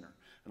 I'm a sinner,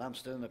 and I'm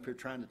standing up here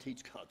trying to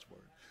teach God's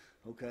Word,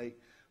 okay?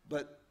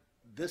 But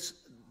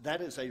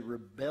that is a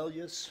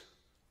rebellious,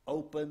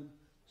 open,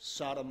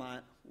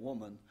 sodomite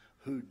woman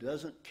who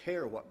doesn't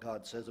care what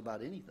God says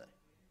about anything.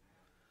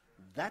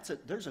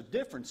 There's a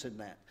difference in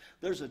that.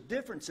 There's a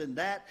difference in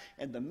that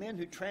and the men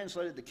who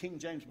translated the King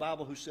James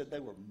Bible who said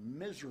they were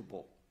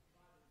miserable.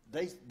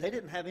 They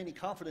didn't have any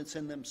confidence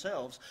in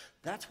themselves.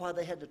 That's why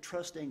they had to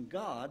trust in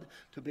God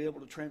to be able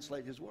to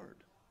translate His Word.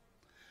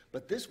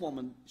 But this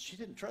woman, she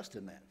didn't trust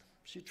in that.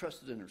 She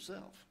trusted in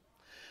herself.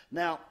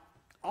 Now,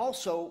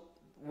 also,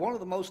 one of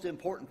the most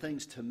important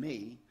things to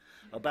me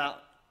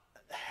about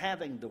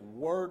having the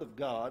Word of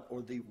God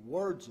or the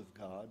words of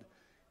God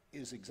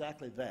is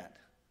exactly that.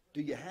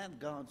 Do you have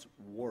God's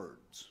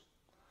words?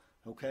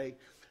 Okay?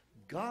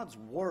 God's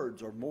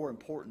words are more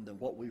important than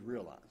what we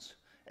realize.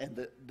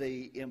 And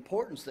the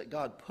importance that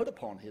God put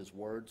upon His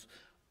words,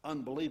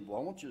 unbelievable.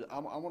 I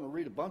want to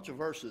read a bunch of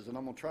verses, and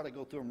I'm going to try to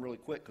go through them really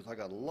quick because I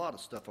got a lot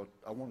of stuff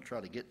I want to try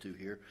to get to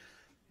here.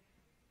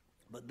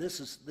 But this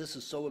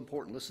is so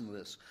important. Listen to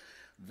this.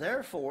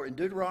 Therefore, in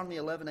Deuteronomy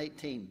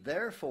 11:18,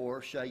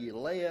 therefore shall you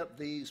lay up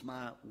these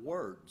my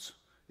words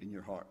in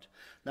your heart.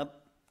 Now,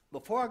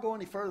 before I go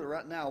any further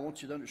right now, I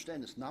want you to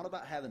understand it's not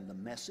about having the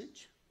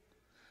message.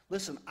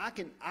 Listen,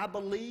 I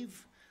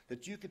believe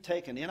that you could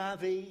take an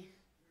NIV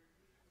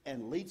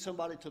and lead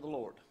somebody to the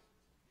Lord.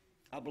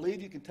 I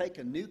believe you can take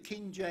a New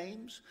King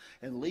James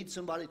and lead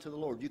somebody to the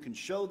Lord. You can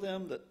show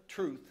them the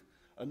truth.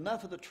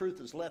 Enough of the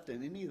truth is left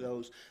in any of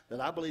those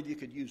that I believe you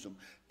could use them.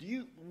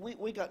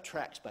 We got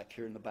tracts back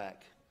here in the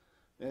back.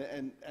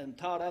 And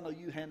Todd, I know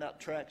you hand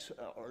out tracts,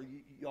 or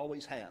you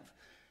always have.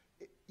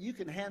 You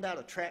can hand out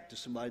a tract to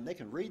somebody, and they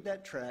can read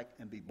that tract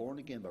and be born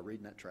again by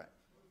reading that tract.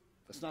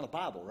 That's not a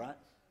Bible, right?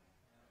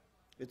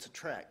 It's a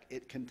tract.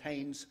 It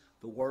contains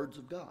the words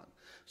of God.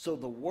 So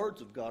the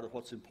words of God are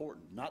what's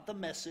important, not the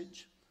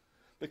message.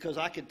 Because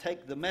I could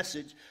take the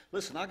message.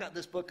 Listen, I got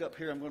this book up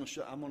here. I'm going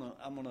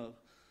to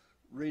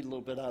read a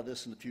little bit out of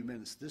this in a few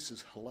minutes. This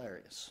is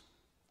hilarious.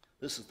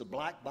 This is the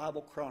Black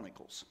Bible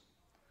Chronicles.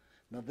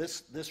 Now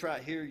this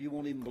right here, you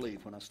won't even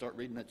believe. When I start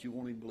reading that, you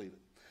won't even believe it.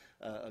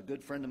 A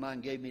good friend of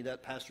mine gave me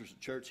that. Pastor's at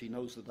church. He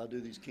knows that I do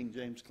these King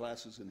James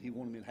classes, and he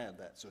wanted me to have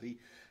that. So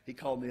he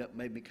called me up and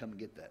made me come and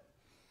get that.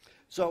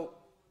 So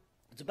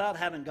it's about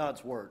having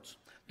God's words.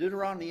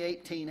 Deuteronomy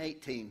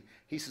 18:18.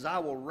 He says, I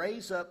will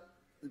raise up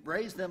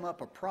raise them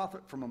up a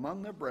prophet from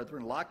among their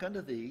brethren, like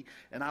unto thee,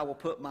 and I will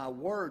put my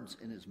words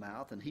in his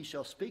mouth, and he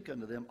shall speak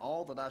unto them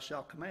all that I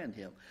shall command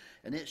him.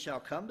 And it shall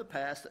come to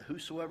pass that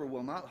whosoever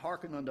will not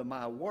hearken unto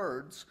my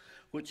words,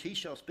 which he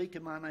shall speak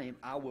in my name,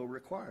 I will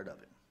require it of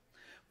him.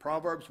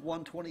 Proverbs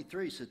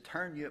 1:23 said,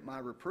 turn you at my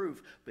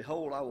reproof.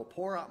 Behold, I will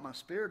pour out my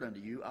spirit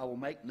unto you. I will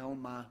make known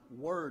my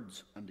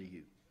words unto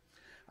you.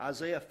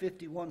 Isaiah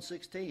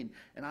 51:16,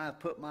 and I have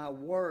put my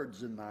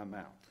words in thy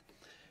mouth.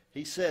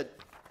 He said,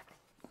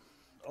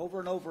 over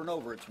and over and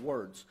over, it's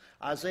words.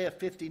 Isaiah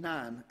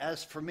 59,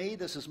 as for me,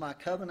 this is my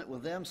covenant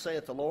with them,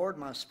 saith the Lord,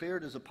 my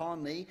spirit is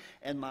upon thee,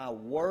 and my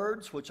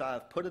words which I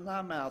have put in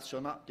thy mouth shall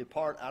not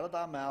depart out of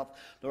thy mouth,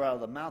 nor out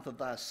of the mouth of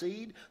thy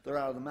seed, nor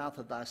out of the mouth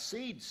of thy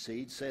seed's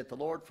seed, saith the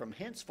Lord, from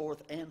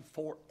henceforth and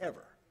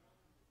forever.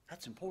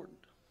 That's important.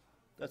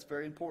 That's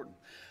very important.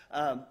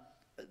 I'm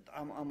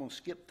going to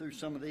skip through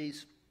some of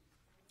these.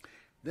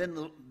 Then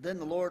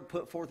the Lord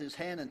put forth his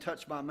hand and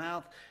touched my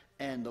mouth.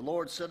 And the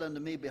Lord said unto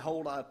me,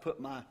 behold, I have put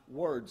my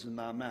words in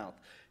thy mouth.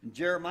 In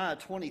Jeremiah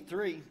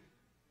 23,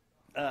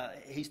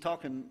 he's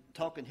talking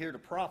here to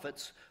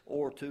prophets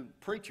or to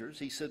preachers.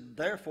 He said,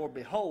 therefore,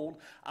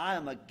 behold, I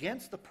am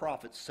against the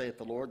prophets, saith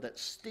the Lord, that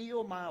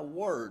steal my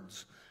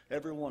words,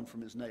 every one from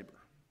his neighbor.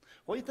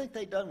 What do you think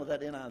they done with that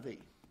NIV?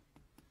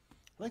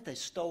 I think they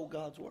stole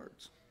God's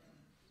words.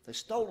 They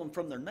stole them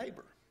from their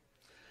neighbor.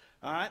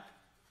 All right?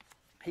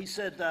 He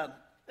said...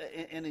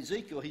 in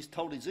Ezekiel, he's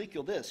told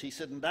Ezekiel this. He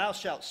said, and thou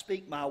shalt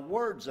speak my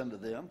words unto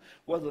them,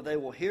 whether they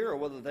will hear or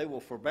whether they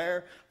will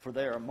forbear, for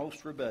they are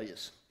most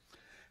rebellious.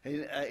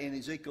 In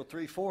Ezekiel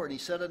 3:4, and he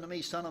said unto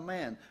me, son of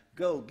man,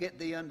 go, get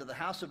thee unto the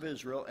house of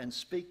Israel, and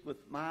speak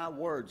with my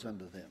words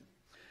unto them.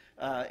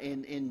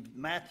 In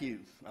Matthew,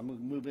 I'm going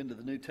to move into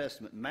the New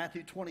Testament.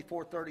 Matthew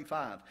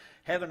 24:35,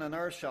 heaven and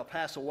earth shall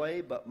pass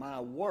away, but my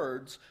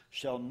words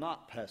shall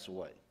not pass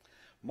away.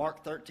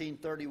 Mark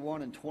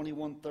 13:31 and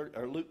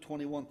Luke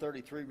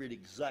 21:33 read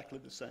exactly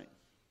the same.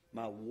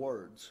 My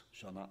words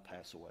shall not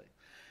pass away.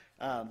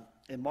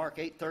 In Mark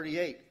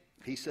 8:38,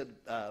 he said,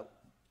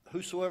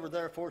 whosoever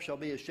therefore shall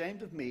be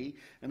ashamed of me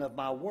and of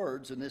my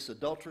words in this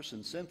adulterous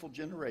and sinful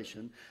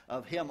generation,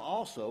 of him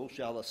also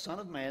shall the Son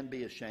of Man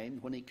be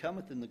ashamed when he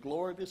cometh in the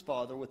glory of his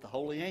Father with the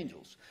holy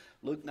angels.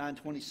 Luke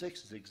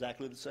 9:26 is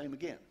exactly the same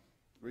again.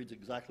 Reads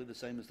exactly the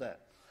same as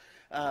that.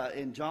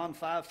 In John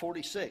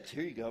 5:46,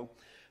 here you go.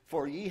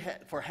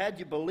 For had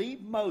you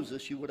believed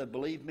Moses, you would have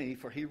believed me,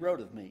 for he wrote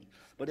of me.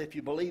 But if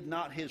you believe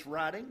not his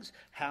writings,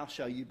 how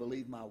shall you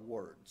believe my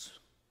words?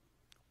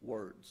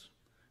 Words.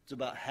 It's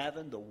about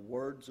having the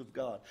words of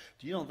God.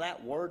 Do you know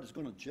that word is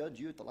going to judge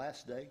you at the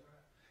last day?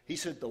 He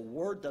said, the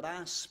word that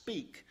I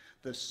speak,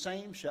 the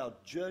same shall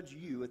judge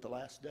you at the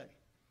last day.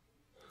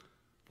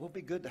 It would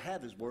be good to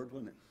have his word,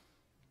 wouldn't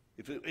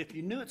it? If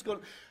you knew it's going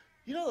to...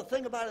 You know, the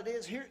thing about it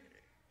is, here,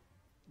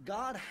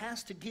 God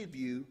has to give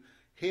you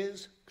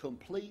his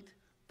complete,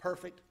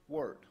 perfect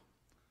word,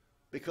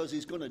 because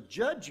he's going to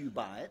judge you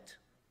by it,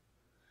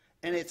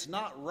 and it's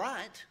not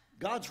right.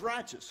 God's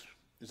righteous.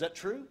 Is that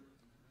true?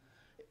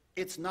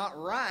 It's not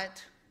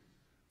right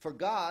for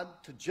God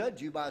to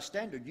judge you by a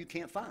standard you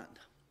can't find.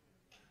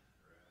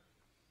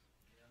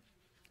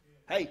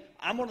 Hey,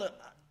 I'm going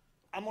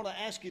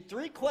to ask you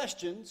 3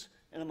 questions,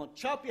 and I'm going to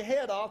chop your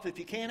head off if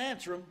you can't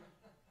answer them.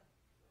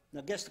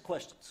 Now guess the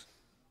questions.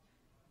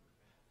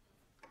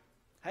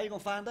 How are you going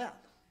to find out?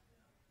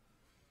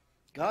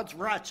 God's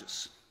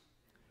righteous.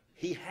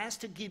 He has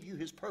to give you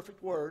his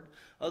perfect word,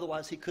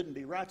 otherwise he couldn't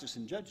be righteous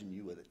in judging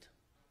you with it.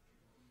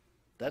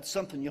 That's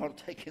something you ought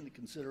to take into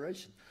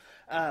consideration.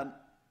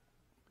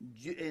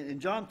 In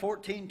John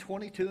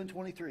 14:22 and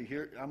 23,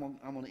 here I'm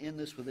going to end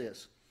this with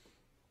this.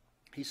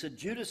 He said,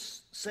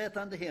 Judas saith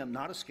unto him,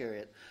 not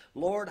Iscariot,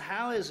 Lord,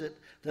 how is it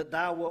that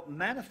thou wilt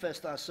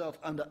manifest thyself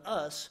unto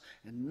us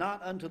and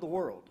not unto the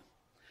world?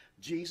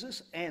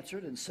 Jesus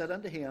answered and said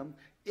unto him,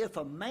 if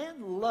a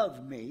man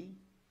love me,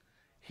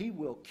 he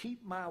will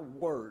keep my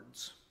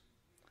words,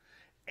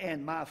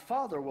 and my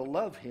Father will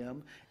love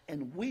him,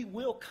 and we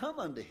will come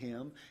unto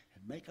him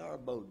and make our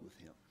abode with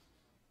him.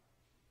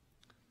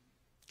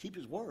 Keep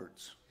his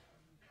words.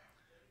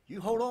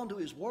 You hold on to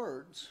his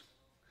words,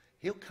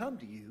 he'll come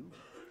to you,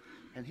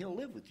 and he'll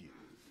live with you.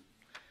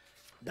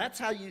 That's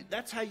how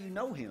you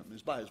know him,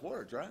 is by his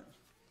words, right?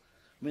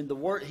 I mean, the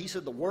word, he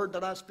said, the word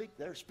that I speak,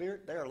 their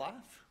spirit, their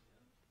life.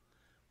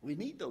 We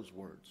need those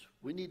words.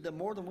 We need them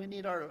more than we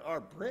need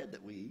our bread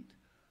that we eat.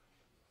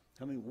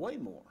 I mean, way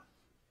more.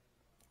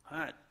 All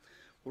right.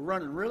 We're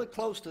running really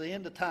close to the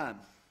end of time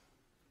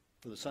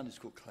for the Sunday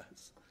school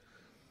class.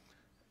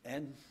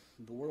 And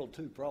the world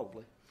too,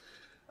 probably.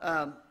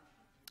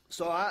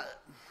 So I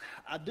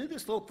do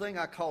this little thing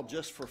I call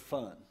Just for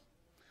Fun.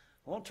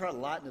 I want to try to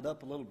lighten it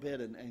up a little bit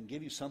and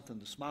give you something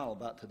to smile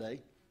about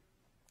today.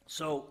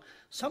 So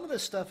some of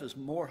this stuff is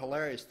more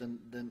hilarious than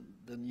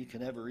you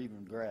can ever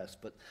even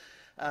grasp. But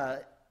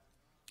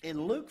in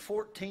Luke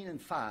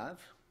 14:5,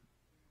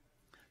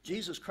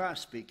 Jesus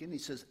Christ speaking, he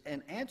says,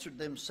 and answered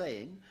them,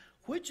 saying,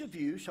 Which of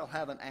you shall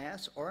have an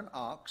ass or an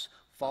ox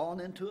fallen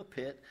into a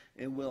pit,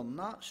 and will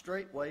not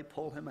straightway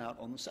pull him out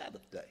on the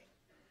Sabbath day?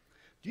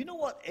 Do you know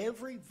what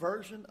every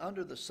version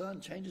under the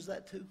sun changes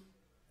that to?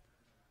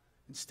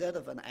 Instead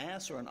of an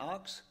ass or an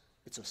ox,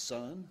 it's a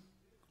son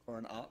or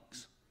an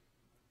ox.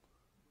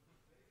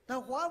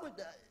 Now,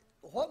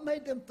 what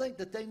made them think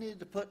that they needed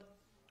to put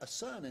a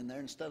son in there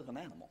instead of an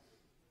animal?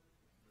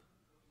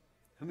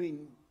 I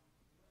mean,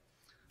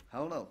 I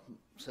don't know.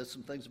 It says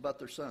some things about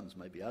their sons,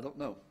 maybe. I don't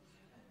know.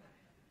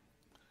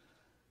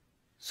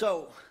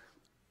 So,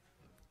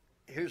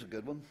 here's a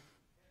good one.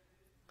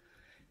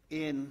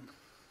 I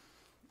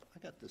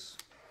got this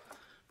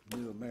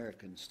New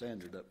American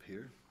Standard up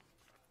here.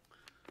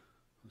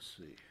 Let's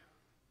see.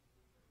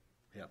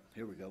 Yeah,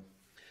 here we go.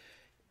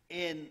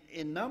 In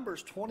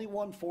Numbers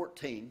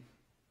 21:14,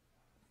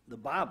 the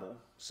Bible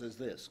says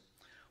this: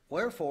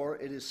 Wherefore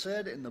it is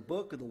said in the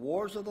book of the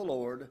wars of the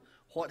Lord,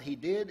 what he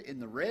did in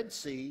the Red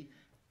Sea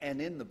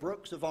and in the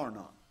brooks of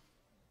Arnon.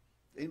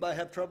 Anybody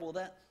have trouble with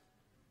that?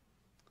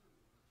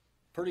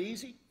 Pretty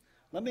easy?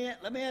 Let me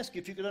ask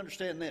you if you could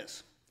understand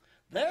this.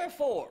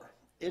 Therefore,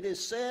 it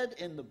is said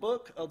in the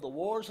book of the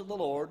wars of the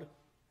Lord,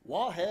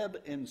 Waheb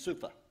in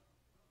Suphah,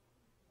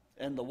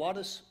 and the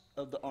waters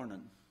of the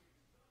Arnon.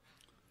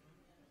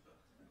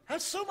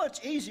 That's so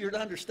much easier to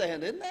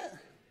understand, isn't that?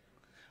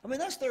 I mean,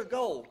 that's their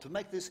goal, to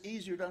make this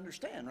easier to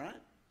understand,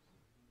 right?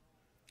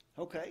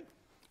 Okay.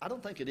 I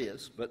don't think it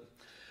is, but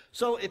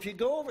so if you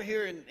go over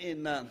here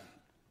in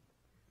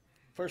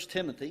 1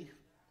 Timothy,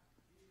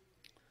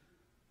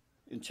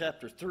 in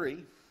chapter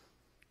 3,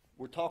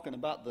 we're talking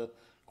about the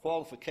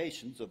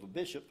qualifications of a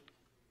bishop.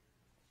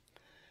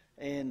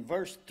 In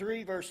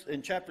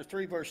chapter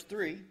 3, verse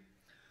 3,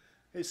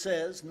 it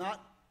says, I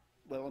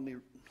don't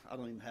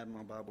even have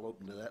my Bible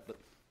open to that, but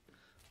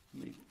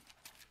let me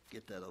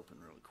get that open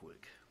really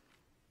quick.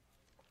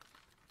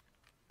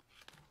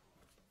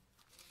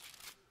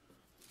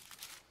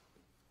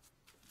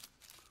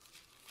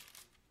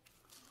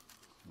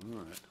 All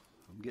right,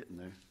 I'm getting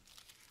there.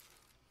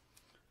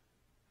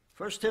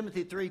 1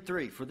 Timothy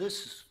 3:3, for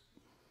this,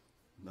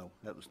 no,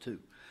 that was 2.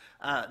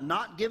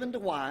 Not given to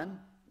wine,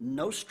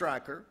 no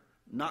striker,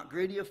 not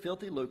greedy of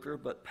filthy lucre,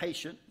 but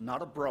patient,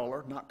 not a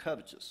brawler, not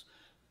covetous.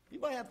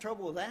 Anybody have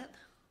trouble with that?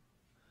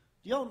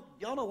 Y'all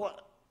know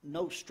what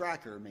no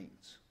striker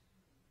means?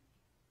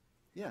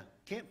 Yeah,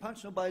 can't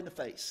punch nobody in the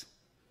face.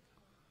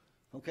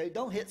 Okay,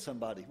 don't hit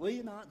somebody, will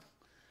you not?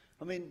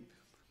 I mean,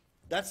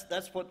 that's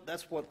what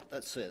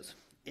that says.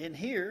 In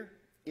here,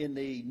 in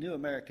the New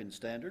American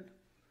Standard,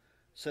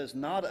 says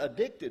not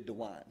addicted to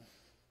wine.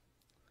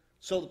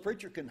 So the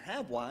preacher can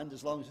have wine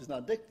as long as he's not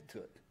addicted to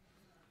it.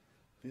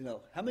 You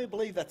know, how many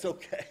believe that's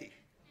okay?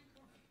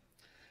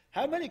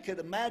 How many could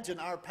imagine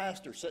our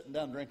pastor sitting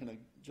down drinking a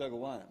jug of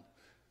wine?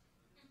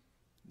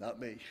 Not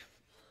me.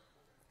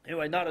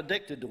 Anyway, not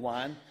addicted to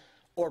wine,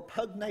 or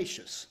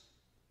pugnacious.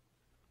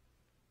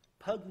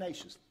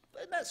 Pugnacious.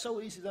 Isn't that so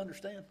easy to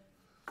understand?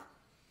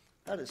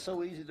 That is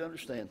so easy to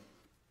understand.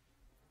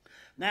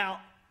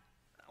 Now,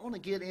 I want to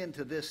get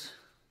into this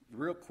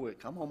real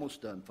quick. I'm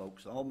almost done,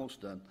 folks.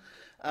 Almost done.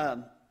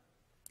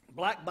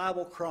 Black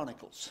Bible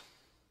Chronicles.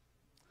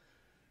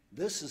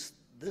 This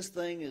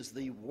thing is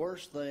the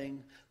worst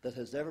thing that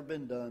has ever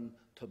been done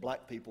to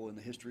black people in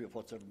the history of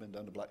what's ever been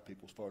done to black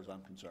people, as far as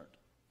I'm concerned.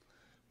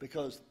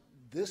 Because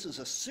this is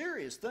a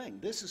serious thing.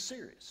 This is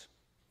serious.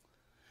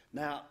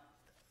 Now,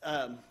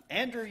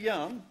 Andrew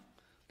Young,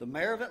 the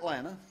mayor of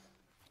Atlanta,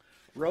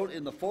 wrote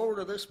in the foreword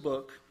of this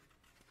book,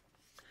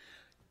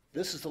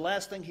 this is the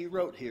last thing he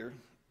wrote here.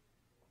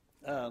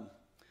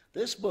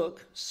 This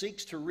book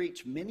seeks to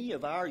reach many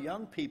of our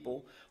young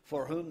people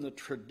for whom the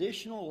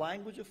traditional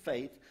language of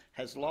faith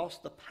has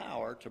lost the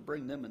power to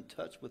bring them in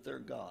touch with their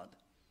God.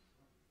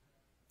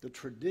 The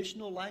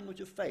traditional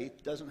language of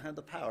faith doesn't have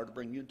the power to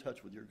bring you in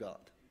touch with your God,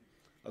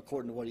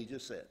 according to what he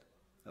just said.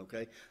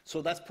 Okay?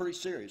 So that's pretty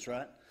serious,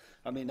 right?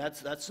 I mean,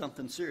 that's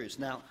something serious.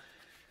 Now,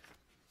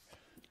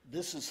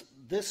 this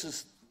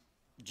is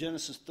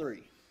Genesis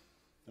 3.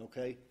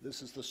 Okay?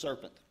 This is the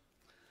serpent.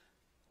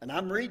 And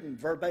I'm reading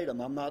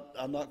verbatim. I'm not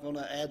going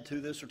to add to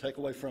this or take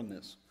away from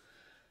this.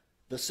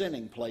 The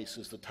Sinning Place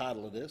is the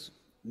title of this.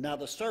 Now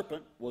the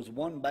serpent was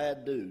one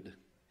bad dude,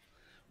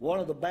 one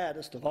of the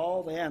baddest of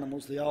all the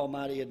animals the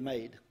Almighty had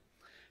made.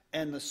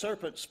 And the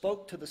serpent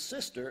spoke to the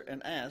sister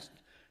and asked,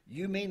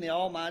 "You mean the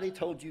Almighty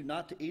told you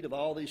not to eat of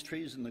all these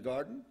trees in the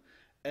garden?"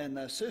 And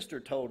the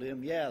sister told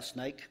him, "Yeah,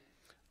 snake,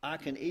 I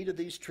can eat of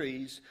these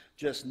trees,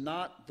 just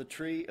not the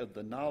tree of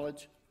the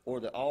knowledge,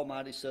 or the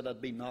Almighty said I'd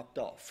be knocked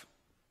off."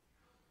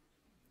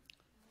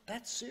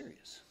 That's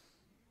serious.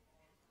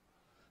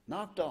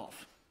 Knocked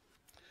off.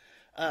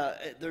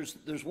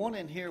 There's one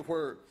in here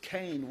where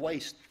Cain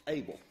wastes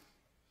Abel.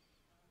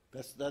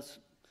 That's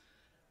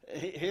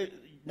here.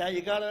 Now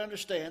you got to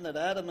understand that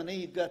Adam and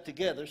Eve got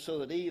together so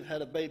that Eve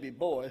had a baby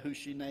boy who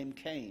she named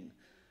Cain,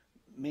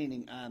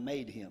 meaning I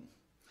made him.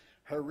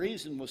 Her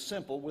reason was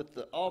simple: with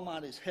the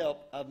Almighty's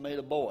help, I've made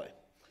a boy.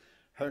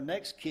 Her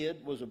next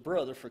kid was a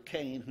brother for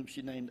Cain, whom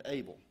she named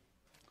Abel.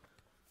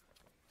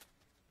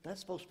 That's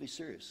supposed to be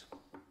serious.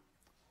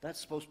 That's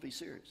supposed to be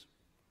serious.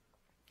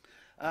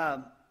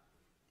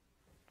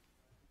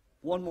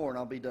 One more and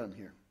I'll be done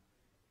here.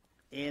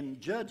 In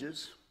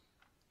Judges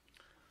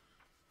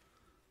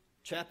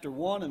chapter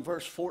 1 and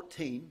verse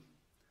 14,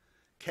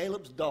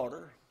 Caleb's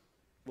daughter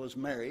was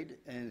married,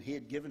 and he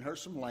had given her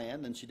some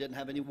land, and she didn't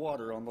have any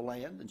water on the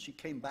land, and she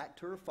came back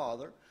to her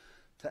father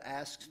to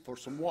ask for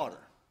some water,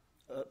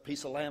 a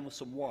piece of land with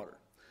some water.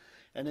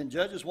 And in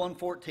Judges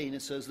 1:14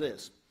 it says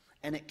this,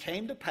 "And it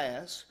came to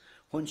pass,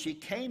 when she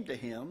came to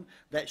him,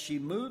 that she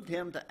moved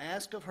him to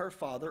ask of her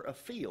father a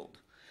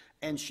field.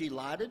 And she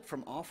lighted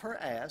from off her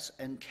ass,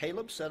 and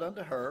Caleb said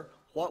unto her,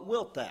 What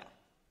wilt thou?"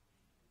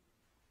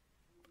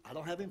 I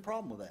don't have any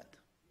problem with that.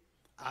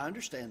 I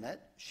understand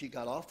that. She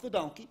got off the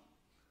donkey,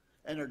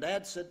 and her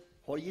dad said,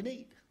 "What do you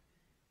need?"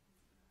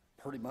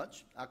 Pretty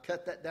much. I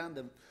cut that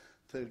down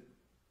to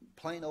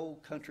plain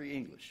old country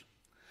English.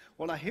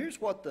 Well, now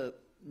here's what the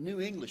New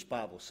English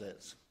Bible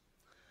says.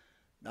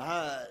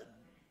 Now,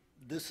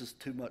 this is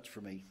too much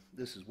for me.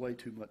 This is way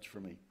too much for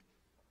me.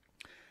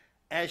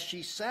 "As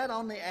she sat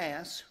on the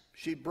ass,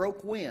 she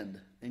broke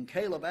wind, and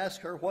Caleb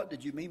asked her, What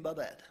did you mean by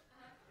that?"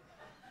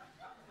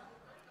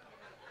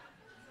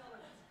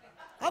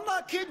 I'm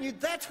not kidding you.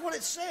 That's what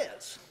it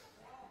says.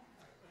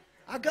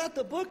 I got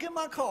the book in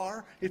my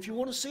car. If you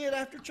want to see it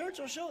after church,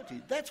 I'll show it to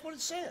you. That's what it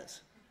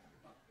says.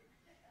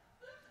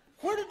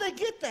 Where did they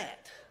get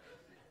that?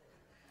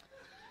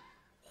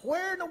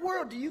 Where in the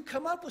world do you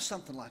come up with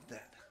something like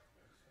that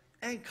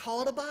and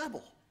call it a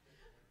Bible?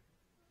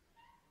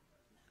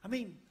 I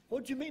mean,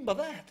 what do you mean by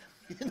that?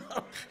 You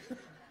know,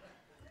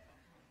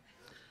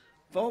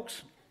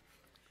 folks,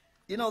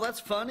 you know,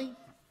 that's funny,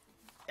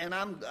 and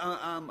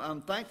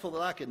I'm thankful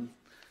that I can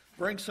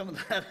bring some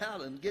of that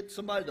out and get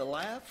somebody to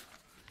laugh.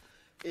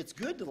 It's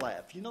good to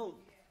laugh. You know,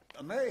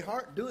 a merry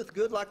heart doeth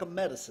good like a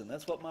medicine.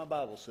 That's what my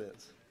Bible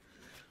says.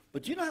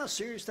 But you know how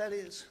serious that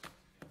is?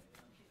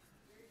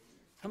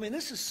 I mean,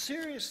 this is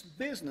serious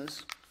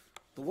business,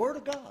 the Word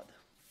of God.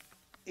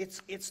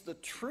 It's the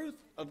truth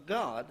of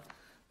God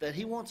that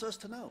He wants us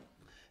to know.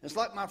 It's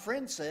like my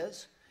friend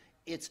says,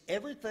 it's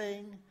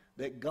everything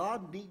that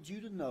God needs you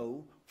to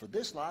know for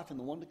this life and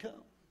the one to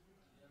come.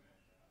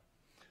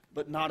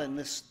 But not in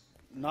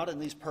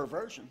these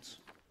perversions.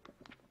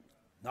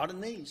 Not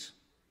in these.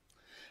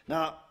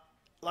 Now,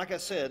 like I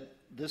said,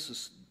 this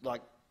is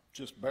like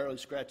just barely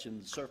scratching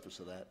the surface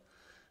of that.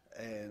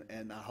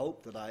 And I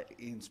hope that I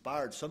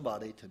inspired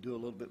somebody to do a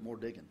little bit more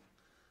digging.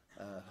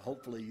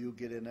 Hopefully you'll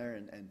get in there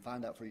and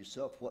find out for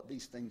yourself what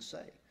these things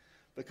say.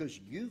 Because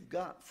you've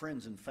got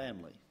friends and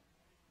family.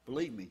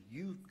 Believe me,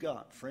 you've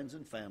got friends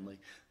and family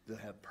that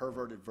have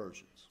perverted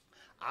versions.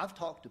 I've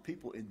talked to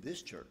people in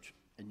this church,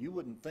 and you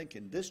wouldn't think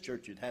in this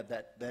church you'd have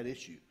that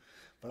issue.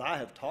 But I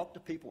have talked to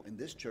people in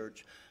this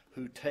church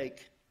who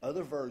take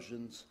other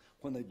versions.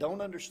 When they don't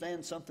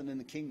understand something in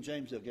the King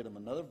James, they'll get them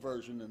another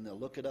version, and they'll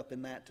look it up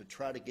in that to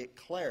try to get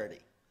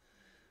clarity.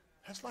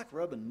 That's like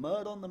rubbing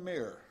mud on the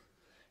mirror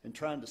and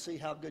trying to see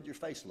how good your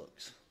face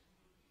looks.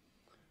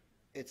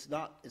 It's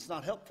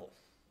not helpful.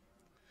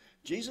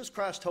 Jesus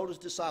Christ told his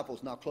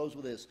disciples, and I'll close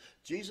with this.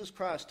 Jesus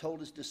Christ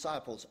told his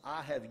disciples,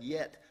 "I have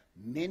yet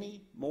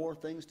many more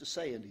things to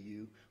say unto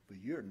you, but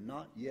you're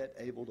not yet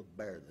able to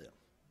bear them."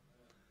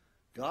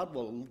 God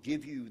will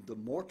give you the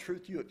more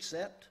truth you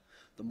accept,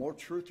 the more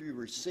truth you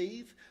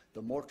receive,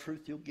 the more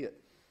truth you'll get.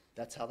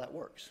 That's how that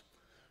works.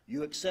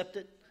 You accept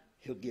it,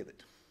 he'll give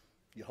it.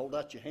 You hold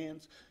out your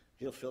hands,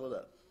 he'll fill it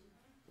up.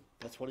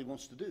 That's what he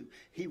wants to do.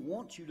 He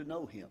wants you to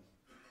know him.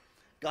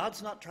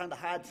 God's not trying to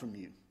hide from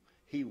you.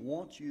 He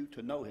wants you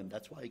to know him.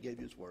 That's why he gave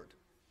you his word.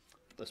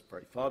 Let's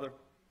pray. Father,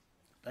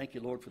 thank you,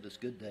 Lord, for this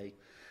good day.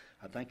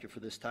 I thank you for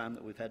this time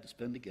that we've had to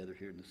spend together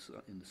here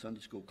in the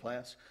Sunday school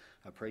class.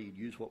 I pray you'd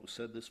use what was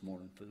said this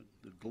morning for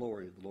the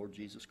glory of the Lord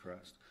Jesus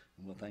Christ.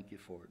 And we'll thank you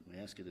for it. And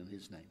we ask it in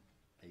his name.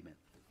 Amen.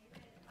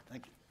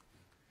 Thank you.